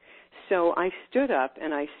lesbian. So I stood up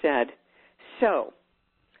and I said, so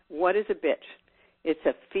what is a bitch? It's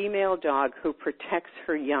a female dog who protects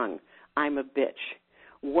her young. I'm a bitch.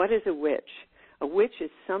 What is a witch? A witch is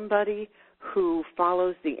somebody who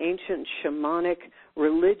follows the ancient shamanic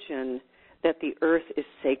religion that the earth is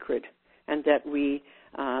sacred and that we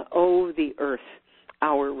owe the earth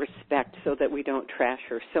our respect so that we don't trash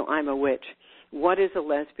her. So I'm a witch. What is a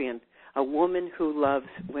lesbian? A woman who loves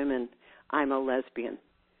women. I'm a lesbian.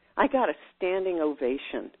 I got a standing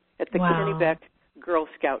ovation at the Kennebec Girl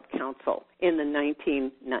Scout Council in the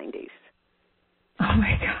 1990s. Oh,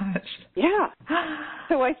 my gosh. Yeah.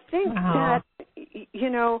 So I think that,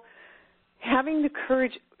 having the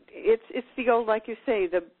courage, it's the old, like you say,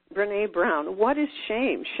 the Brene Brown. What is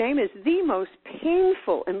shame? Shame is the most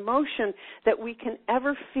painful emotion that we can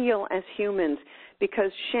ever feel as humans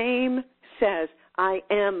because shame says, I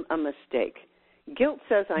am a mistake. Guilt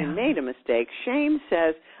says I made a mistake. Shame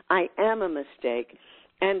says I am a mistake.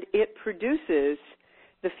 And it produces,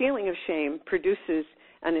 the feeling of shame produces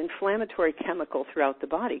an inflammatory chemical throughout the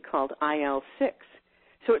body called IL-6.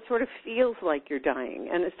 So it sort of feels like you're dying.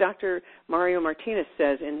 And as Dr. Mario Martinez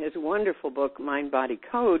says in his wonderful book, Mind, Body,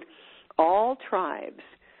 Code, all tribes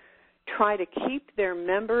try to keep their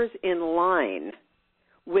members in line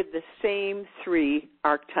with the same 3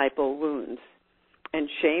 archetypal wounds. And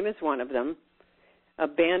shame is one of them,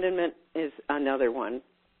 abandonment is another one,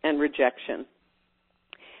 and rejection.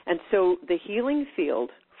 And so the healing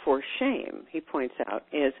field for shame, he points out,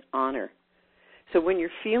 is honor. So when you're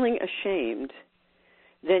feeling ashamed,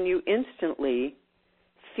 then you instantly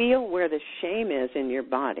feel where the shame is in your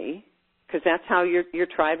body, because that's how your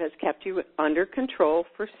tribe has kept you under control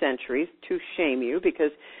for centuries, to shame you,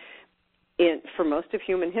 because for most of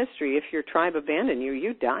human history, if your tribe abandoned you,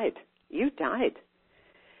 you died. You died.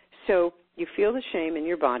 So you feel the shame in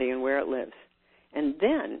your body and where it lives. And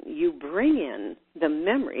then you bring in the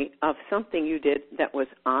memory of something you did that was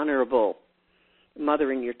honorable,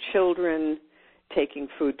 mothering your children, taking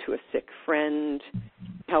food to a sick friend,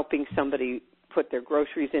 helping somebody put their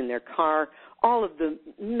groceries in their car, all of the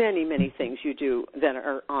many, many things you do that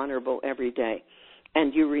are honorable every day.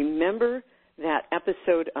 And you remember that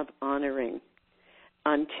episode of honoring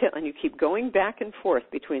and you keep going back and forth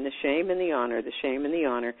between the shame and the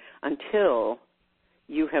honor, until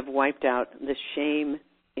you have wiped out the shame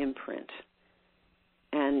imprint.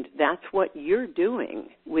 And that's what you're doing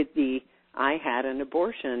with the I had an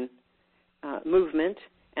abortion movement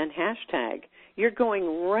and hashtag. You're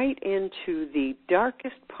going right into the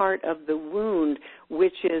darkest part of the wound,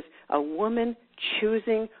 which is a woman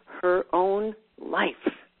choosing her own life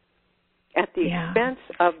at the expense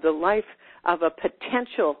of the life of a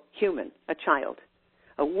potential human, a child.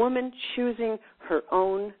 A woman choosing her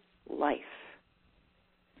own life.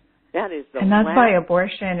 That is the And that's why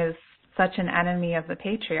abortion is such an enemy of the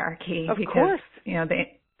patriarchy. Of because, course. You know,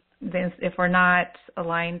 if we're not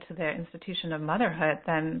aligned to the institution of motherhood,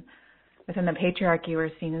 then within the patriarchy we're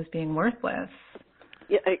seen as being worthless.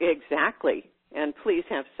 Yeah, exactly. And please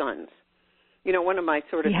have sons. You know, one of my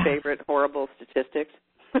sort of favorite horrible statistics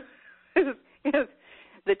is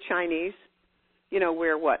the Chinese, you know,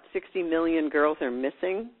 where 60 million girls are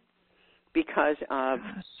missing because of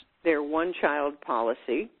their one-child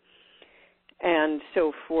policy. And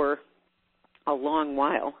so for a long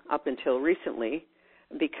while, up until recently,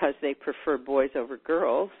 because they prefer boys over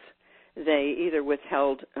girls, they either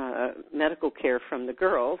withheld medical care from the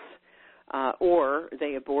girls or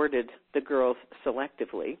they aborted the girls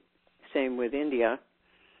selectively. Same with India.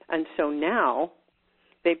 And so now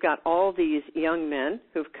they've got all these young men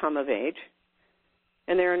who've come of age,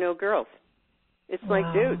 and there are no girls. It's like,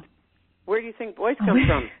 dude, where do you think boys come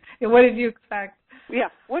from? What did you expect? Yeah,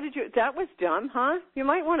 that was dumb, huh? You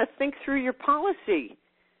might want to think through your policy.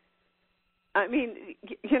 I mean,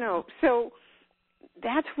 you know, so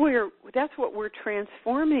that's what we're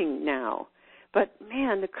transforming now. But,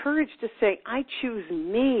 man, the courage to say, I choose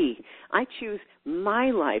me. I choose my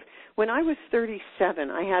life. When I was 37,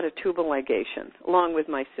 I had a tubal ligation along with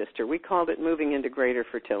my sister. We called it moving into greater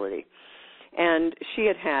fertility. And she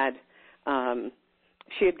had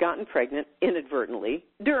gotten pregnant inadvertently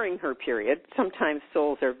during her period. Sometimes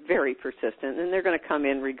souls are very persistent, and they're going to come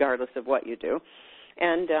in regardless of what you do.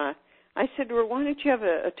 And I said to her, why don't you have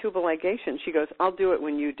a tubal ligation? She goes, I'll do it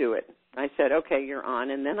when you do it. I said, okay, you're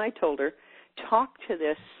on. And then I told her, talk to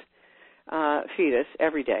this fetus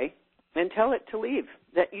every day and tell it to leave,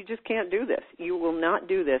 that you just can't do this. You will not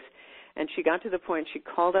do this. And she got to the point, she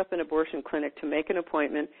called up an abortion clinic to make an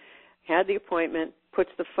appointment, had the appointment, puts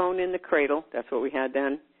the phone in the cradle, that's what we had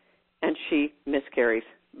then, and she miscarries.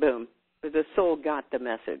 Boom. The soul got the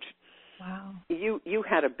message. Wow. You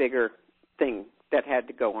had a bigger thing that had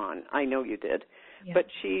to go on. I know you did. Yeah. But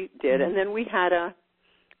she did. And then we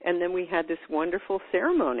had this wonderful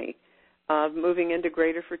ceremony of moving into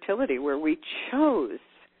greater fertility where we chose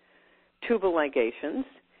tubal ligations,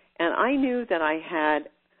 and I knew that I had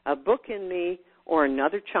a book in me or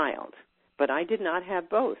another child, but I did not have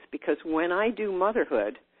both, because when I do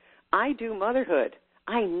motherhood. I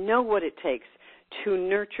know what it takes to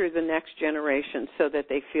nurture the next generation so that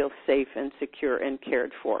they feel safe and secure and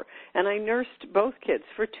cared for. And I nursed both kids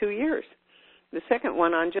for 2 years. The second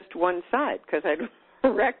one on just one side because I'd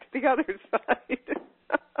wrecked the other side.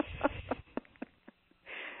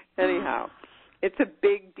 Anyhow, it's a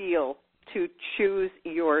big deal to choose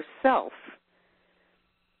yourself.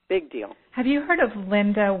 Big deal. Have you heard of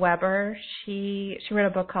Linda Weber? She wrote a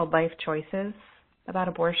book called Life Choices about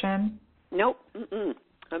abortion. Nope. Mm-mm.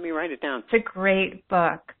 Let me write it down. It's a great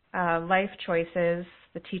book, Life Choices,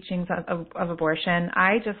 the teachings of abortion.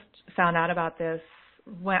 I just found out about this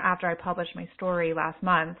after I published my story last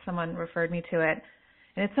month. Someone referred me to it.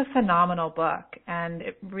 And it's a phenomenal book, and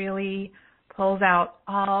it really pulls out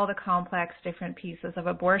all the complex different pieces of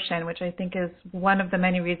abortion, which I think is one of the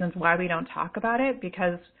many reasons why we don't talk about it,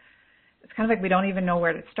 because it's kind of like we don't even know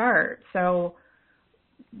where to start. So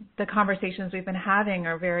the conversations we've been having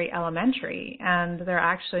are very elementary, and they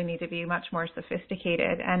actually need to be much more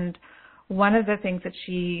sophisticated. And one of the things that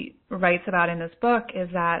she writes about in this book is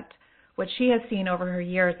that what she has seen over her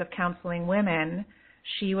years of counseling women,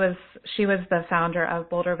 she was the founder of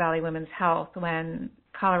Boulder Valley Women's Health when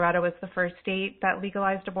Colorado was the first state that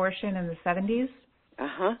legalized abortion in the 70s.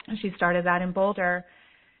 And she started that in Boulder.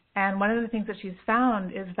 And one of the things that she's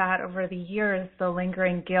found is that over the years, the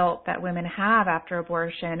lingering guilt that women have after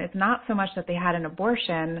abortion is not so much that they had an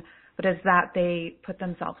abortion, but is that they put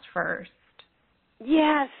themselves first.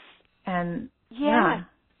 Yes. And yeah.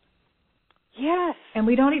 Yes. And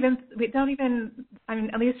we don't even, I mean,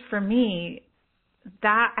 at least for me,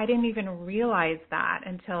 that I didn't even realize that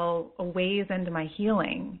until a ways into my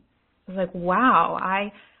healing. I was like, wow,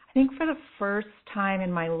 I think for the first time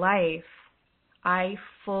in my life, I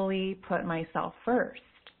fully put myself first.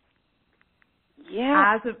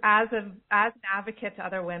 Yeah. As an advocate to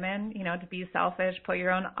other women, you know, to be selfish, put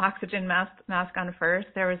your own oxygen mask on first.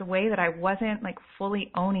 There was a way that I wasn't like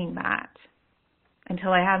fully owning that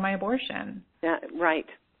until I had my abortion. Right.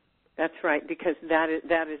 That's right, because that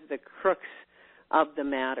is the crux of the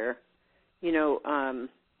matter. You know,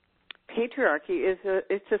 patriarchy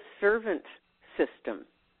it's a servant system.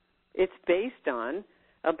 It's based on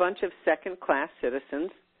a bunch of second-class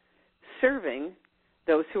citizens serving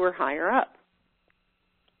those who are higher up.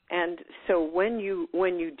 And so when you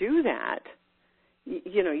do that,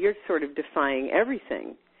 you know, you're sort of defying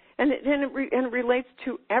everything. And it relates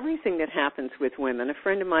to everything that happens with women. A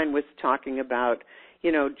friend of mine was talking about,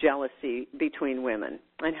 you know, jealousy between women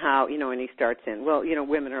and how, you know, and he starts in, well, you know,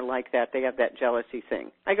 women are like that. They have that jealousy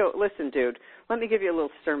thing. I go, listen, dude, let me give you a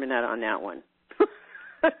little sermonette on that one.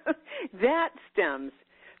 That stems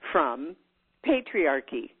from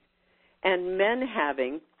patriarchy and men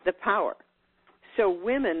having the power. So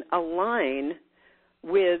women align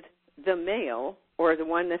with the male or the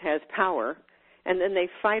one that has power, and then they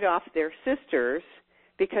fight off their sisters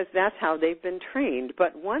because that's how they've been trained.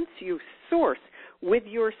 But once you source with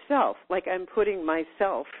yourself, like I'm putting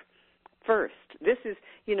myself first, this is,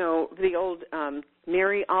 you know, the old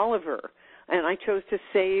Mary Oliver, and I chose to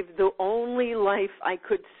save the only life I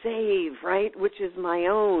could save, right, which is my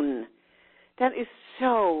own. That is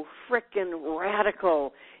so frickin'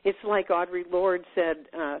 radical. It's like Audre Lorde said,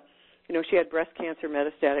 you know, she had breast cancer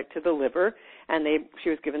metastatic to the liver, and she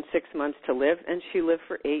was given 6 months to live, and she lived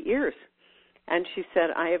for 8 years. And she said,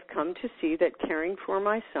 I have come to see that caring for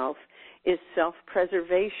myself is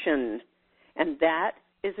self-preservation, and that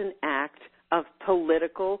is an act of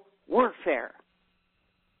political warfare.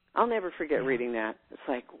 I'll never forget reading that. It's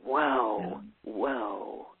like, whoa.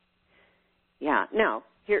 Yeah, now,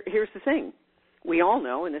 here's the thing. We all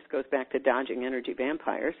know, and this goes back to dodging energy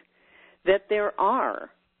vampires, that there are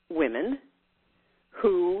women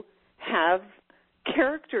who have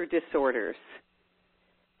character disorders,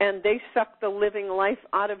 and they suck the living life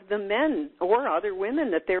out of the men or other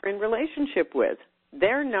women that they're in relationship with.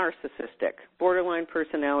 They're narcissistic, borderline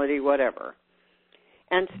personality, whatever.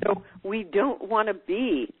 And so we don't want to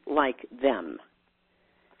be like them.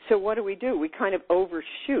 So what do? We kind of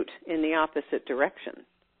overshoot in the opposite direction.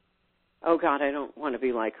 Oh, God, I don't want to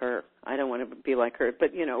be like her. I don't want to be like her.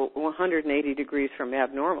 But, you know, 180 degrees from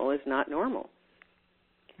abnormal is not normal.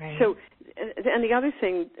 Right. So, and the other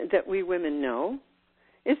thing that we women know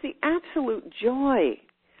is the absolute joy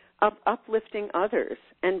of uplifting others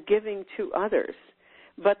and giving to others.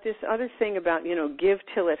 But this other thing about, you know, give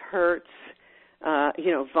till it hurts,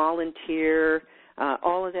 you know, volunteer,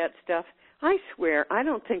 all of that stuff, I swear I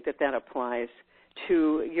don't think that applies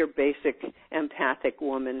to your basic empathic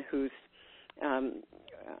woman who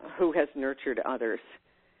has nurtured others.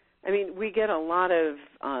 I mean, we get a lot of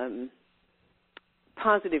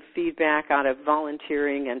positive feedback out of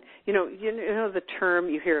volunteering, and you know the term,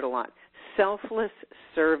 you hear it a lot, selfless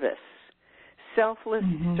service. Selfless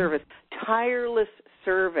service, tireless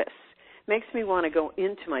service. Makes me want to go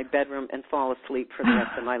into my bedroom and fall asleep for the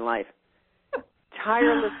rest of my life.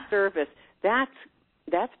 Tireless service. That's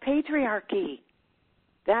patriarchy.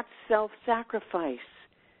 That's self-sacrifice.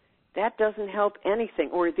 That doesn't help anything.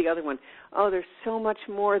 Or the other one, oh, there's so much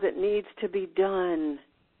more that needs to be done.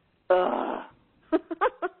 Ugh.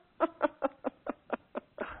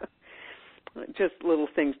 Just little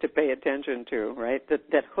things to pay attention to, right?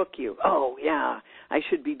 That hook you. Oh, yeah, I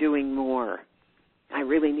should be doing more. I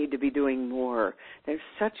really need to be doing more. There's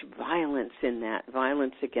such violence in that,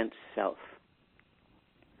 violence against self.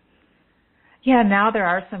 Yeah, now there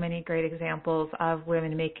are so many great examples of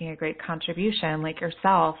women making a great contribution, like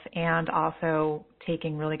yourself, and also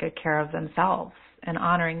taking really good care of themselves and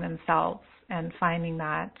honoring themselves and finding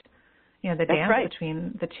that, the dance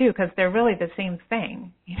between the two, because they're really the same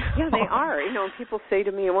thing. Yeah, they are. People say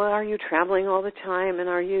to me, well, are you traveling all the time and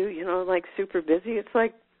are you, like super busy? It's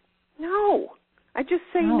like, no. I just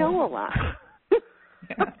say no a lot.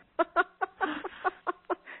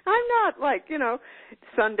 I'm not like,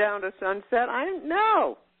 sundown to sunset. I'm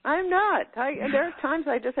not. There are times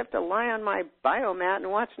I just have to lie on my biomat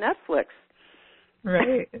and watch Netflix.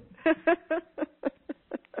 Right.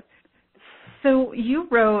 So you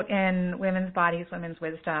wrote in Women's Bodies, Women's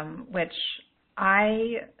Wisdom, which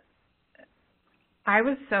I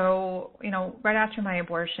was so, right after my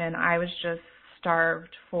abortion, I was just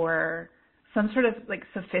starved for some sort of like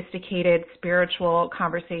sophisticated spiritual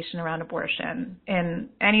conversation around abortion in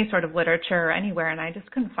any sort of literature or anywhere, and I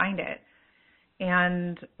just couldn't find it.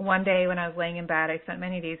 And one day when I was laying in bed, I spent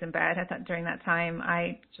many days in bed. I thought during that time,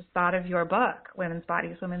 I just thought of your book, Women's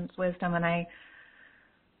Bodies, Women's Wisdom, and I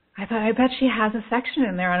thought, I bet she has a section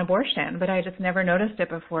in there on abortion, but I just never noticed it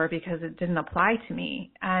before because it didn't apply to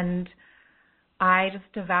me. And I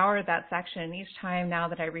just devoured that section. Each time now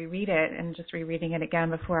that I reread it, and just rereading it again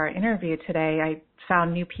before our interview today, I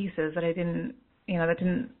found new pieces that I didn't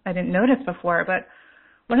notice before. But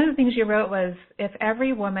one of the things you wrote was, if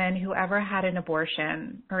every woman who ever had an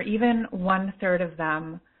abortion, or even 1/3 of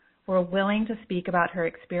them, were willing to speak about her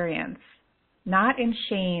experience, not in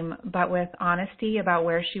shame, but with honesty about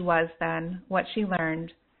where she was then, what she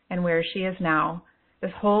learned, and where she is now,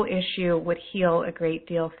 this whole issue would heal a great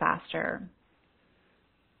deal faster.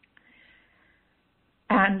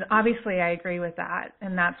 And obviously I agree with that,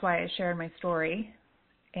 and that's why I shared my story.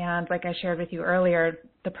 And like I shared with you earlier,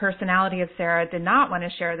 the personality of Sarah did not want to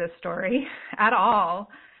share this story at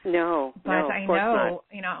all. No, but I know,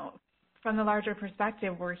 not. From the larger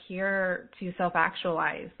perspective, we're here to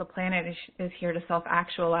self-actualize. The planet is here to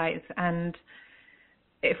self-actualize. And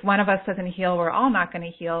if one of us doesn't heal, we're all not going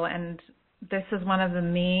to heal. And this is one of the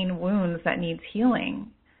main wounds that needs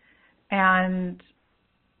healing. And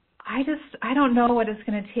I don't know what it's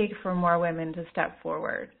going to take for more women to step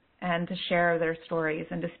forward and to share their stories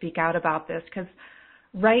and to speak out about this. Because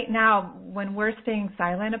right now, when we're staying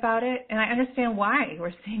silent about it, and I understand why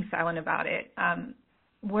we're staying silent about it,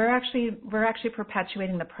 we're actually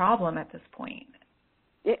perpetuating the problem at this point.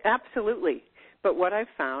 Yeah, absolutely. But what I've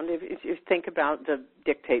found, if you think about the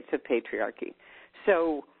dictates of patriarchy,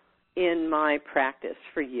 so in my practice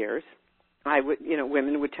for years,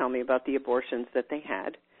 women would tell me about the abortions that they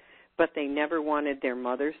had, but they never wanted their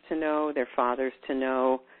mothers to know, their fathers to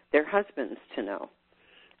know, their husbands to know.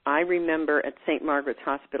 I remember at St. Margaret's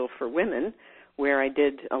Hospital for Women, where I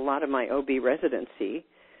did a lot of my OB residency,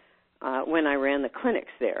 when I ran the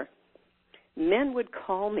clinics there, men would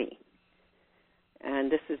call me,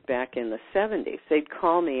 and this is back in the 70s. They'd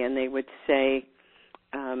call me and they would say,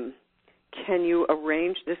 can you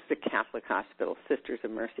arrange, this is a Catholic hospital, Sisters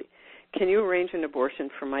of Mercy, can you arrange an abortion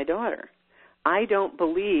for my daughter? I don't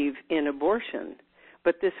believe in abortion,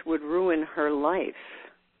 but this would ruin her life.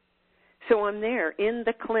 So I'm there in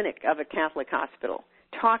the clinic of a Catholic hospital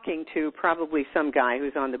talking to probably some guy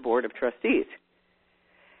who's on the board of trustees.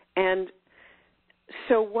 And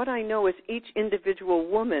so what I know is each individual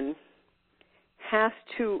woman has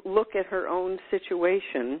to look at her own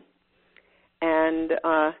situation. And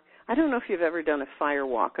I don't know if you've ever done a fire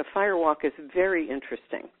walk. A fire walk is very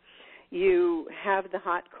interesting. You have the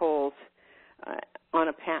hot coals on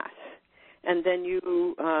a path, and then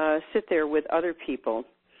you sit there with other people,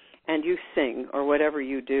 and you sing or whatever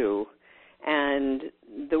you do. And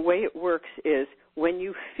the way it works is when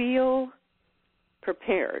you feel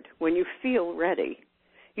prepared, when you feel ready,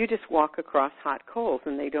 you just walk across hot coals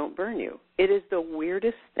and they don't burn you. It is the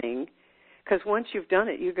weirdest thing, because once you've done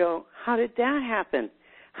it, you go, how did that happen?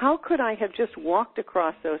 How could I have just walked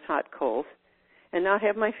across those hot coals and not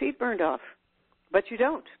have my feet burned off? But you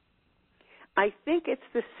don't. I think it's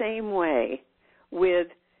the same way with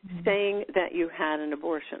saying that you had an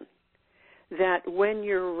abortion, that when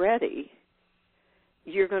you're ready,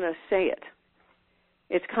 you're going to say it.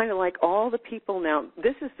 It's kind of like all the people now,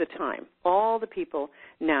 this is the time, all the people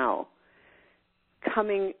now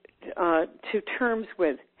coming to terms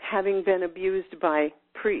with having been abused by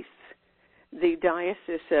priests. The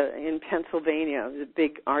diocese in Pennsylvania, the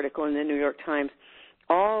big article in the New York Times,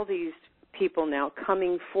 all these people now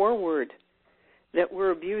coming forward that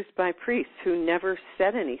were abused by priests who never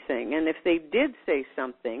said anything. And if they did say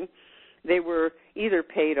something, they were either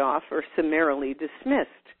paid off or summarily dismissed.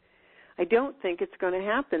 I don't think it's going to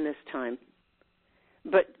happen this time.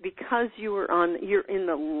 But because you're in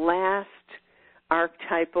the last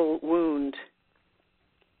archetypal wound,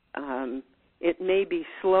 it may be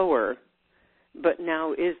slower, but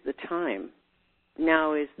now is the time.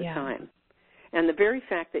 Now is the time. And the very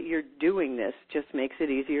fact that you're doing this just makes it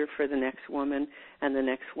easier for the next woman and the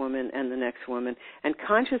next woman and the next woman. And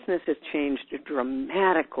consciousness has changed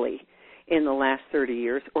dramatically in the last 30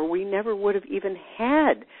 years, or we never would have even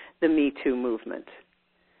had the Me Too movement.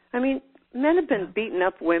 I mean, men have been beating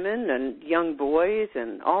up women and young boys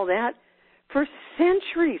and all that for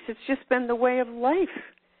centuries. It's just been the way of life.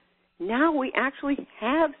 Now we actually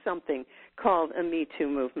have something called a Me Too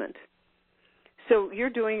movement. So you're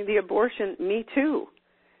doing the abortion Me Too.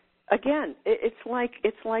 Again, it's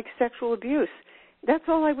like sexual abuse. That's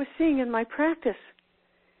all I was seeing in my practice.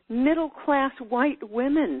 Middle-class white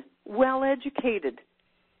women, well-educated,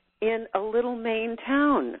 in a little Maine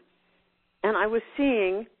town. And I was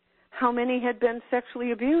seeing how many had been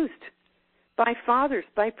sexually abused by fathers,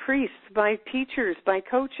 by priests, by teachers, by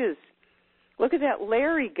coaches. Look at that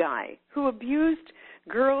Larry guy who abused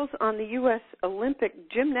girls on the U.S. Olympic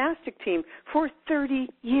gymnastic team for 30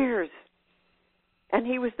 years. And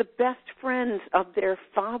he was the best friends of their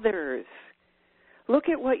fathers. Look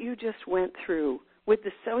at what you just went through with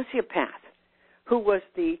the sociopath who was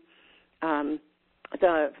the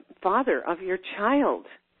father of your child.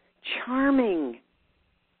 Charming.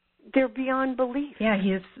 They're beyond belief.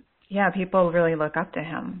 Yeah, people really look up to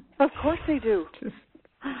him. Of course they do.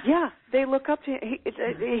 Yeah, they look up to him.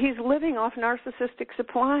 He's living off narcissistic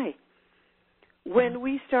supply. When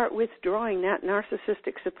we start withdrawing that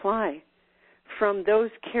narcissistic supply from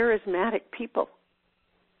those charismatic people,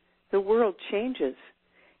 the world changes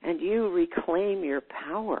and you reclaim your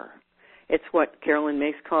power. It's what Carolyn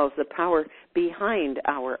Mace calls the power behind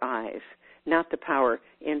our eyes, not the power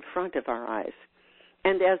in front of our eyes.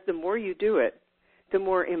 And as the more you do it, the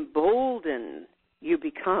more emboldened you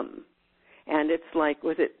become. And it's like,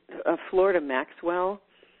 was it Florida Maxwell?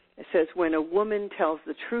 It says, when a woman tells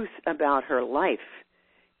the truth about her life,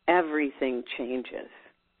 everything changes.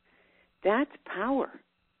 That's power.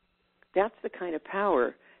 That's the kind of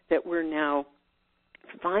power that we're now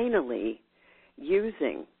finally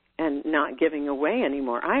using and not giving away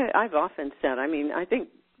anymore. I've often said, I think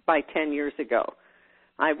by 10 years ago,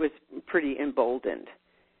 I was pretty emboldened.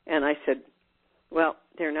 And I said, well,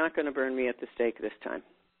 they're not going to burn me at the stake this time.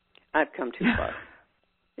 I've come too far.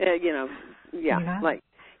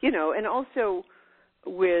 And also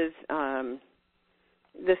with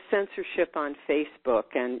the censorship on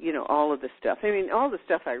Facebook and, all of the stuff. All the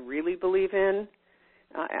stuff I really believe in,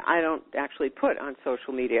 I don't actually put on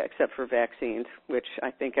social media except for vaccines, which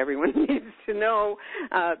I think everyone needs to know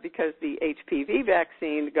because the HPV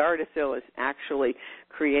vaccine, Gardasil, is actually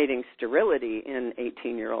creating sterility in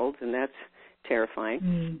 18-year-olds, and that's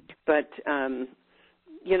terrifying. But,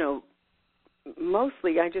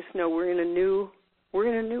 mostly I just know we're in a new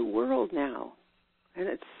world now, and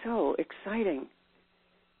it's so exciting.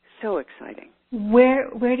 So exciting.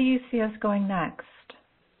 Where do you see us going next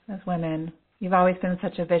as women? You've always been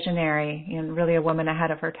such a visionary and really a woman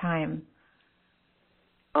ahead of her time.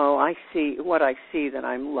 Oh, I see that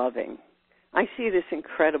I'm loving. I see this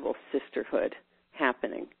incredible sisterhood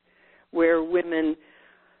happening where women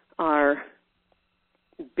are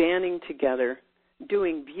banding together,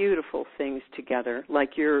 doing beautiful things together,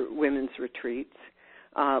 like your women's retreats,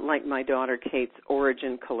 like my daughter Kate's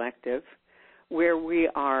Origin Collective, where we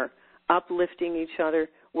are uplifting each other.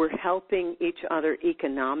 We're helping each other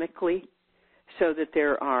economically so that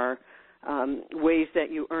there are ways that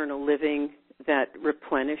you earn a living that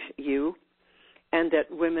replenish you, and that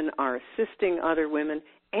women are assisting other women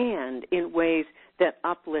and in ways that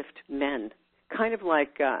uplift men, kind of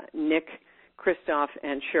like Nick Kristof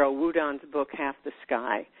and Cheryl Woodon's book, Half the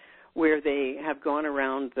Sky, where they have gone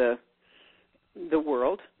around the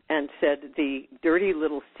world and said the dirty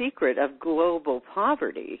little secret of global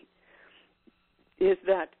poverty is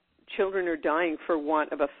that children are dying for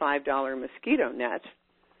want of a $5 mosquito net,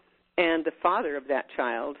 and the father of that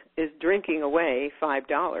child is drinking away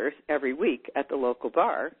 $5 every week at the local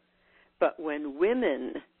bar. But when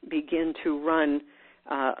women begin to run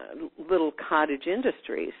little cottage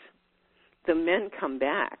industries, the men come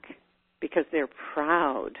back because they're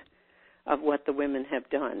proud of what the women have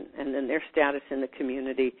done, and then their status in the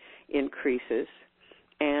community increases,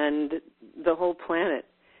 and the whole planet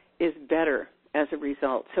is better as a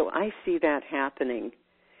result. So I see that happening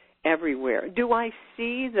everywhere. Do I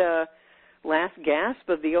see the last gasp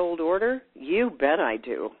of the old order? You bet I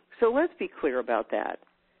do. So let's be clear about that.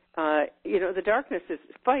 The darkness is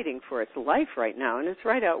fighting for its life right now, and it's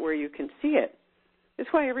right out where you can see it.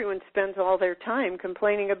 It's why everyone spends all their time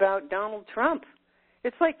complaining about Donald Trump.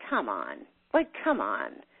 It's like, come on.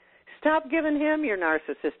 Stop giving him your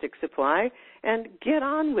narcissistic supply and get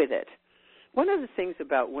on with it. One of the things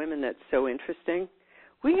about women that's so interesting,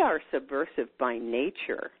 we are subversive by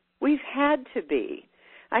nature. We've had to be.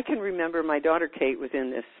 I can remember my daughter Kate was in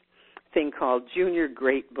this thing called Junior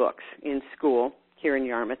Great Books in school here in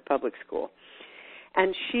Yarmouth Public School.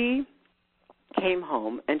 And she came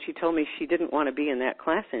home and she told me she didn't want to be in that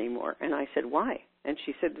class anymore. And I said, why? And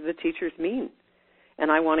she said, the teacher's mean, and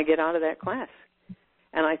I want to get out of that class.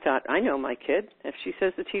 And I thought, I know my kid. If she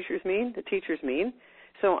says the teacher's mean, the teacher's mean.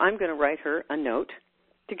 So I'm going to write her a note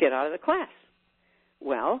to get out of the class.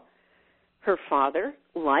 Well, her father,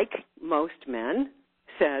 like most men,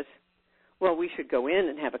 says, well, we should go in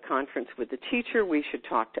and have a conference with the teacher. We should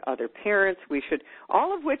talk to other parents. We should,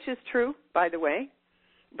 all of which is true, by the way.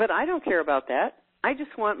 But I don't care about that. I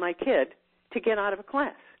just want my kid to get out of a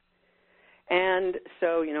class. And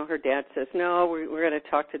so, her dad says, no, we're going to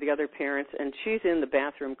talk to the other parents. And she's in the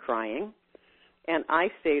bathroom crying. And I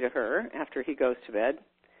say to her after he goes to bed,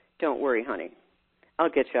 don't worry, honey. I'll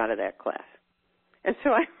get you out of that class. And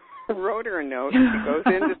so I wrote her a note. She goes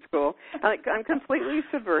into school. I'm completely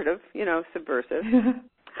subversive.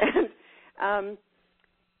 And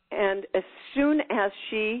as soon as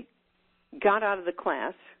she got out of the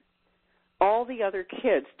class, all the other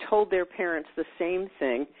kids told their parents the same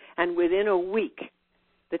thing, and within a week,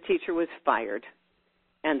 the teacher was fired,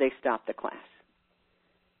 and they stopped the class.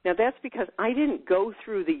 Now, that's because I didn't go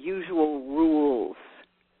through the usual rules.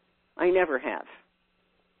 I never have.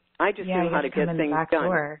 I just knew how to get things done.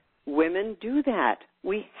 Door. Women do that.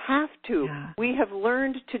 We have to. Yeah. We have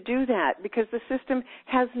learned to do that because the system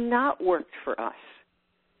has not worked for us.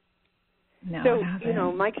 No,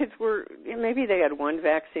 so, my kids were, maybe they had one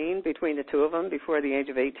vaccine between the two of them before the age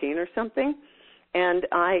of 18 or something. And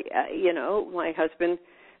my husband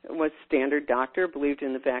was standard doctor, believed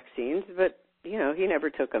in the vaccines, but, he never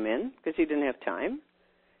took them in because he didn't have time.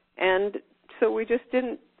 And so we just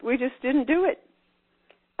didn't do it.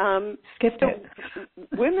 Skipped it.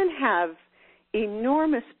 Women have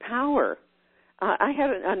enormous power. I had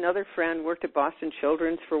another friend worked at Boston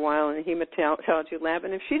Children's for a while in a hematology lab,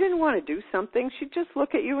 and if she didn't want to do something, she'd just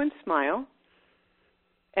look at you and smile.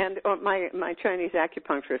 And my Chinese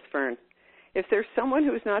acupuncturist, Fern, if there's someone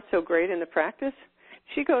who's not so great in the practice,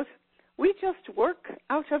 she goes, we just work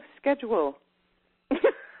out of schedule.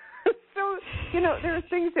 So, there are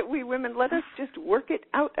things that we women, let us just work it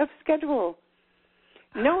out of schedule.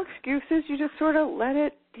 No excuses. You just sort of let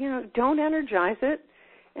it, don't energize it,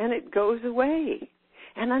 and it goes away.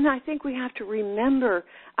 And then I think we have to remember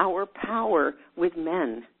our power with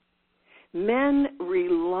men. Men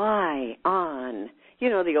rely on,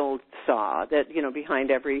 the old saw that,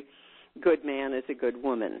 behind every good man is a good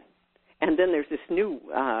woman. And then there's this new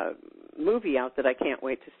movie out that I can't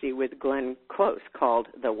wait to see with Glenn Close called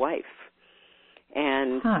The Wife.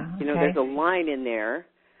 And, there's a line in there,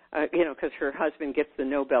 because her husband gets the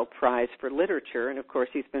Nobel Prize for Literature, and, of course,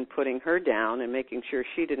 he's been putting her down and making sure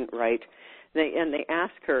she didn't write. And they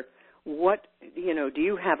ask her, what, do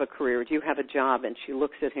you have a career? Do you have a job? And she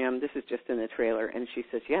looks at him. This is just in the trailer. And she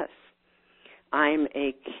says, yes, I'm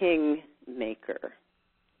a king maker.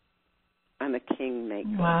 I'm a king maker.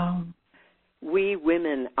 Wow. We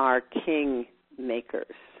women are king makers.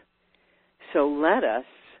 So let us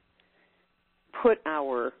put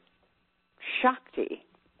our Shakti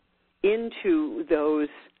into those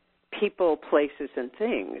people, places, and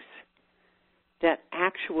things that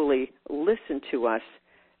actually listen to us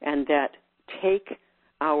and that take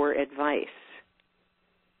our advice.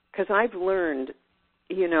 Because I've learned,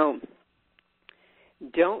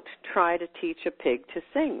 don't try to teach a pig to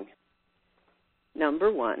sing.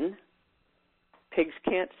 Number one, pigs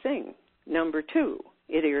can't sing. Number two,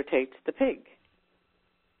 it irritates the pig.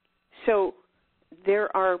 So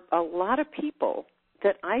there are a lot of people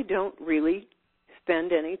that I don't really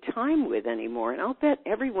spend any time with anymore. And I'll bet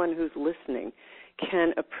everyone who's listening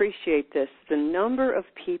can appreciate this. The number of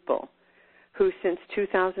people who since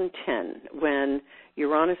 2010, when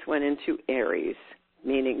Uranus went into Aries,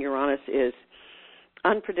 meaning Uranus is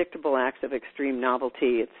unpredictable acts of extreme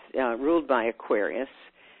novelty. It's ruled by Aquarius,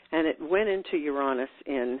 and it went into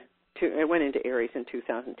it went into Aries in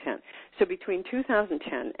 2010. So between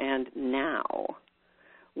 2010 and now,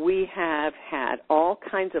 we have had all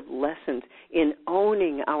kinds of lessons in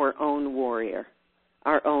owning our own warrior,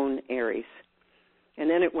 our own Aries. And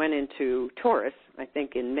then it went into Taurus, I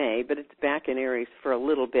think in May, but it's back in Aries for a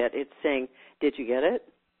little bit. It's saying, did you get it?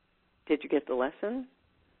 Did you get the lesson?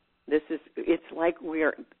 It's like we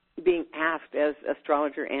are being asked, as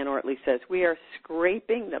astrologer Ann Ortley says, we are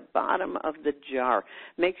scraping the bottom of the jar.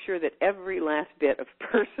 Make sure that every last bit of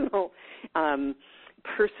personal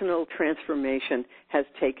transformation has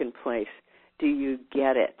taken place. Do you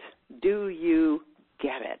get it? Do you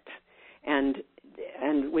get it?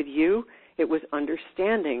 And with you, it was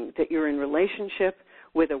understanding that you're in relationship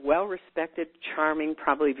with a well-respected, charming,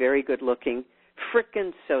 probably very good-looking,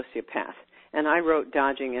 frickin' sociopath. And I wrote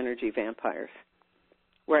Dodging Energy Vampires,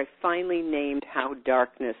 where I finally named how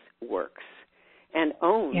darkness works and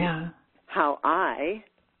owned how I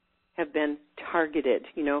have been targeted.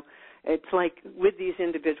 You know, it's like with these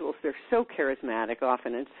individuals, they're so charismatic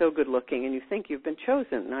often and so good looking, and you think you've been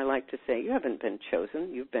chosen. And I like to say, you haven't been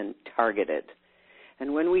chosen, you've been targeted.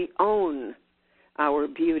 And when we own our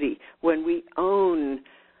beauty, when we own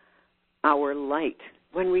our light,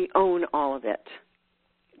 when we own all of it,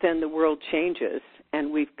 then the world changes,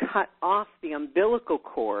 and we've cut off the umbilical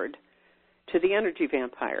cord to the energy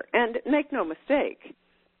vampire. And make no mistake,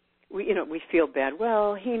 we feel bad.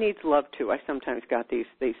 Well, he needs love too. I sometimes got these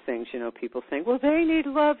things, people think, well, they need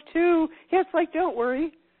love too. Yeah, it's like, don't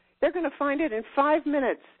worry. They're going to find it in 5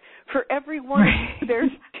 minutes. For every one,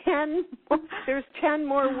 there's 10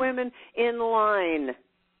 more women in line.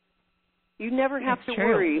 You never have to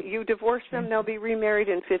worry. You divorce them, they'll be remarried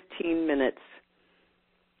in 15 minutes.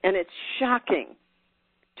 And it's shocking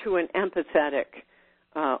to an empathetic,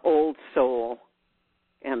 old soul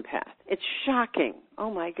empath. It's shocking.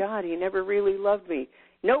 Oh, my God, he never really loved me.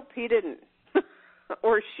 Nope, he didn't.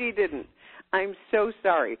 Or she didn't. I'm so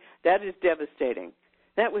sorry. That is devastating.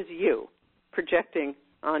 That was you projecting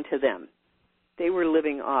onto them. They were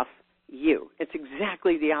living off you. It's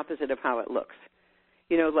exactly the opposite of how it looks.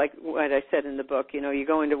 Like what I said in the book, you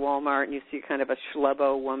go into Walmart and you see kind of a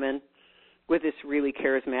schlubbo woman with this really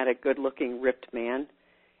charismatic, good-looking, ripped man,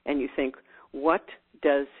 and you think, what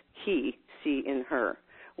does he see in her?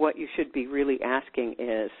 What you should be really asking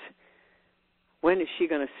is, when is she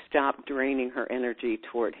going to stop draining her energy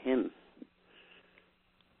toward him?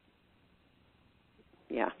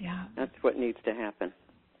 Yeah, that's what needs to happen.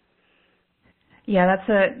 Yeah,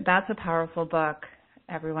 that's a powerful book,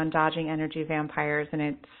 everyone, Dodging Energy Vampires,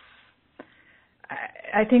 and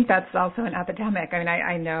I think that's also an epidemic. I mean,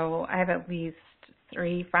 I know I have at least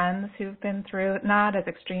 3 friends who've been through, not as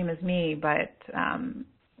extreme as me, but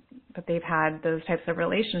they've had those types of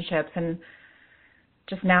relationships, and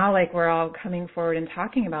just now, like, we're all coming forward and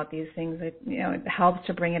talking about these things. It helps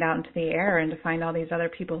to bring it out into the air and to find all these other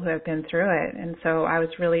people who have been through it. And so I was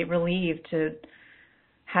really relieved to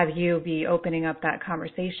have you be opening up that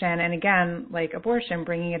conversation. And again, like abortion,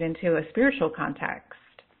 bringing it into a spiritual context.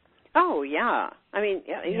 Oh, yeah. I mean,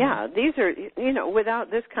 yeah. These are, without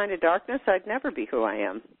this kind of darkness, I'd never be who I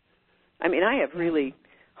am. I mean, I have really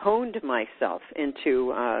honed myself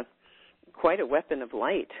into quite a weapon of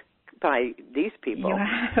light by these people. You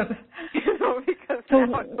have. Because so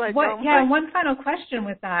now it's like, one final question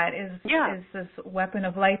with that is this weapon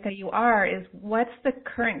of light that you are, is what's the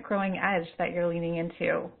current growing edge that you're leaning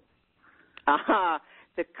into?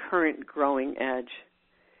 The current growing edge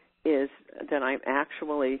is that I'm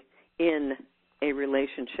actually in a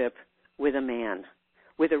relationship with a man,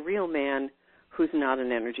 with a real man who's not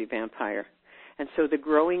an energy vampire. And so the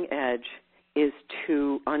growing edge is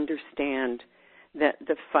to understand that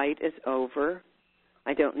the fight is over.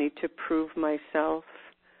 I don't need to prove myself.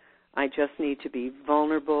 I just need to be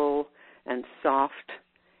vulnerable and soft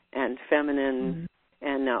and feminine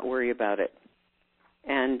and not worry about it.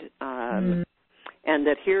 And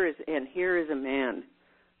that here is a man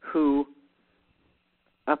who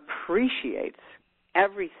appreciates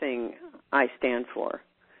everything I stand for.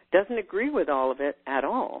 Doesn't agree with all of it at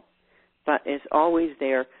all, but is always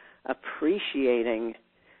there appreciating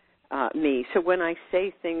me. So when I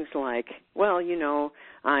say things like, well,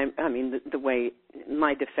 the way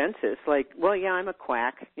my defense is, like, well, yeah, I'm a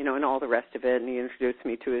quack, and all the rest of it, and he introduced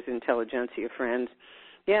me to his intelligentsia friends.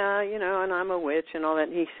 Yeah, and I'm a witch and all that.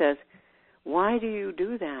 And he says, why do you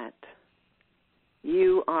do that?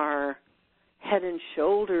 You are head and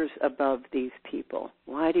shoulders above these people.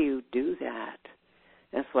 Why do you do that?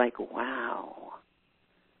 And it's like, wow.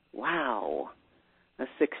 A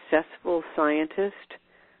successful scientist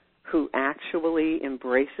who actually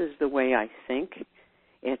embraces the way I think,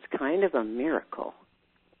 it's kind of a miracle.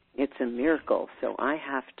 It's a miracle. So I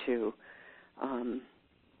have to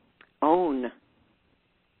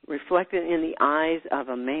reflect it in the eyes of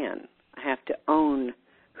a man. I have to own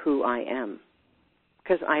who I am.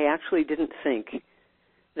 Because I actually didn't think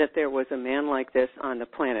that there was a man like this on the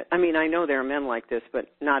planet. I mean, I know there are men like this, but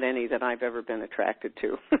not any that I've ever been attracted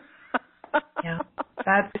to. Yeah,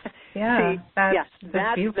 Yeah, See,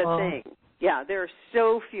 that's beautiful. The thing. Yeah, there are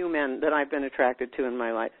so few men that I've been attracted to in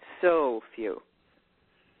my life. So few.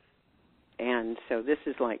 And so this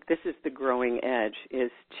is the growing edge, is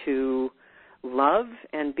to love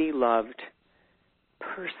and be loved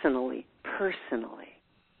personally.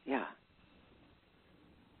 Yeah.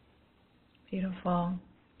 Beautiful.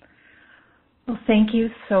 Well, thank you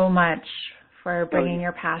so much for bringing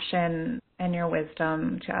your passion and your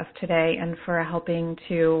wisdom to us today, and for helping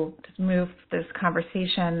to move this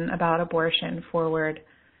conversation about abortion forward. It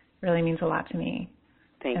really means a lot to me.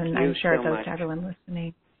 Thank you. And I'm sure so it does much. to everyone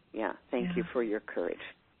listening. Yeah, thank you for your courage.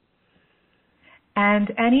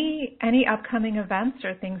 And any upcoming events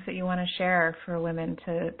or things that you want to share for women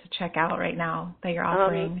to check out right now that you're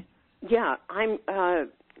offering? Yeah, I'm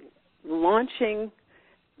launching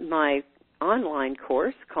my online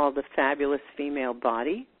course called The Fabulous Female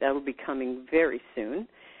Body. That will be coming very soon.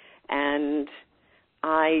 And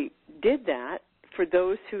I did that for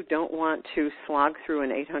those who don't want to slog through an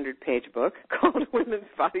 800-page book called Women's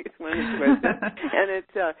Bodies, Women's Wisdom. And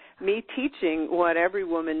it's me teaching what every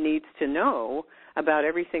woman needs to know about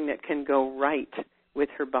everything that can go right with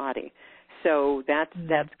her body. So that's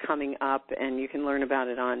coming up, and you can learn about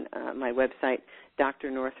it on my website,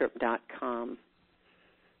 drnorthrup.com.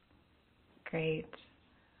 Great.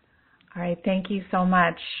 All right. Thank you so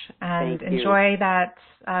much. And enjoy that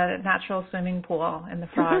natural swimming pool and the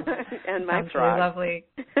frogs. And my sounds frog. Really lovely.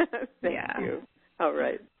 Thank you. All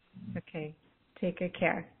right. Okay. Take good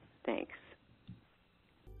care. Thanks.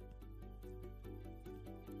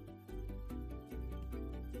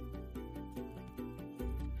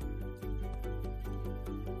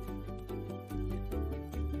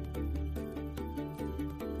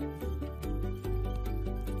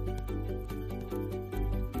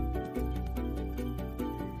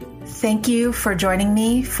 Thank you for joining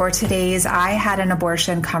me for today's I Had an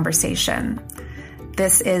Abortion conversation.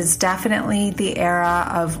 This is definitely the era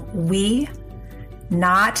of we,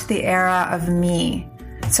 not the era of me.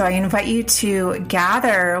 So I invite you to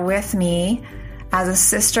gather with me as a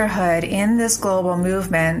sisterhood in this global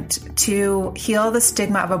movement to heal the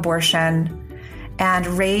stigma of abortion and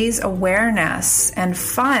raise awareness and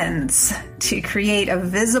funds to create a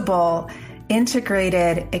visible,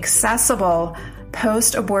 integrated, accessible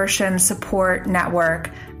post-abortion support network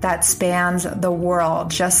that spans the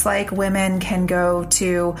world. Just like women can go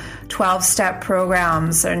to 12-step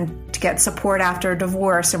programs and to get support after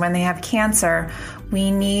divorce or when they have cancer,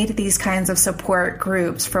 we need these kinds of support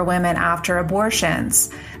groups for women after abortions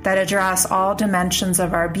that address all dimensions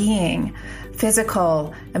of our being: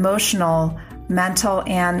 physical, emotional, mental,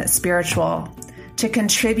 and spiritual. To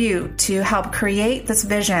contribute to help create this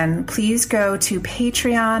vision, please go to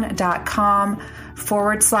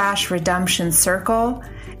patreon.com/redemption circle.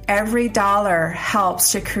 Every dollar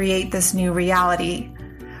helps to create this new reality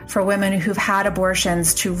for women who've had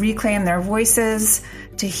abortions to reclaim their voices,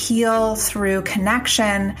 to heal through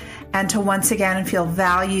connection, and to once again feel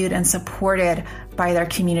valued and supported by their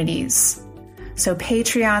communities. So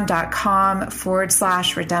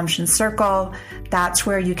patreon.com/redemption circle. That's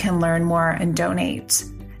where you can learn more and donate.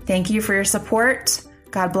 Thank you for your support.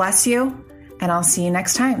 God bless you, and I'll see you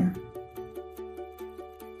next time.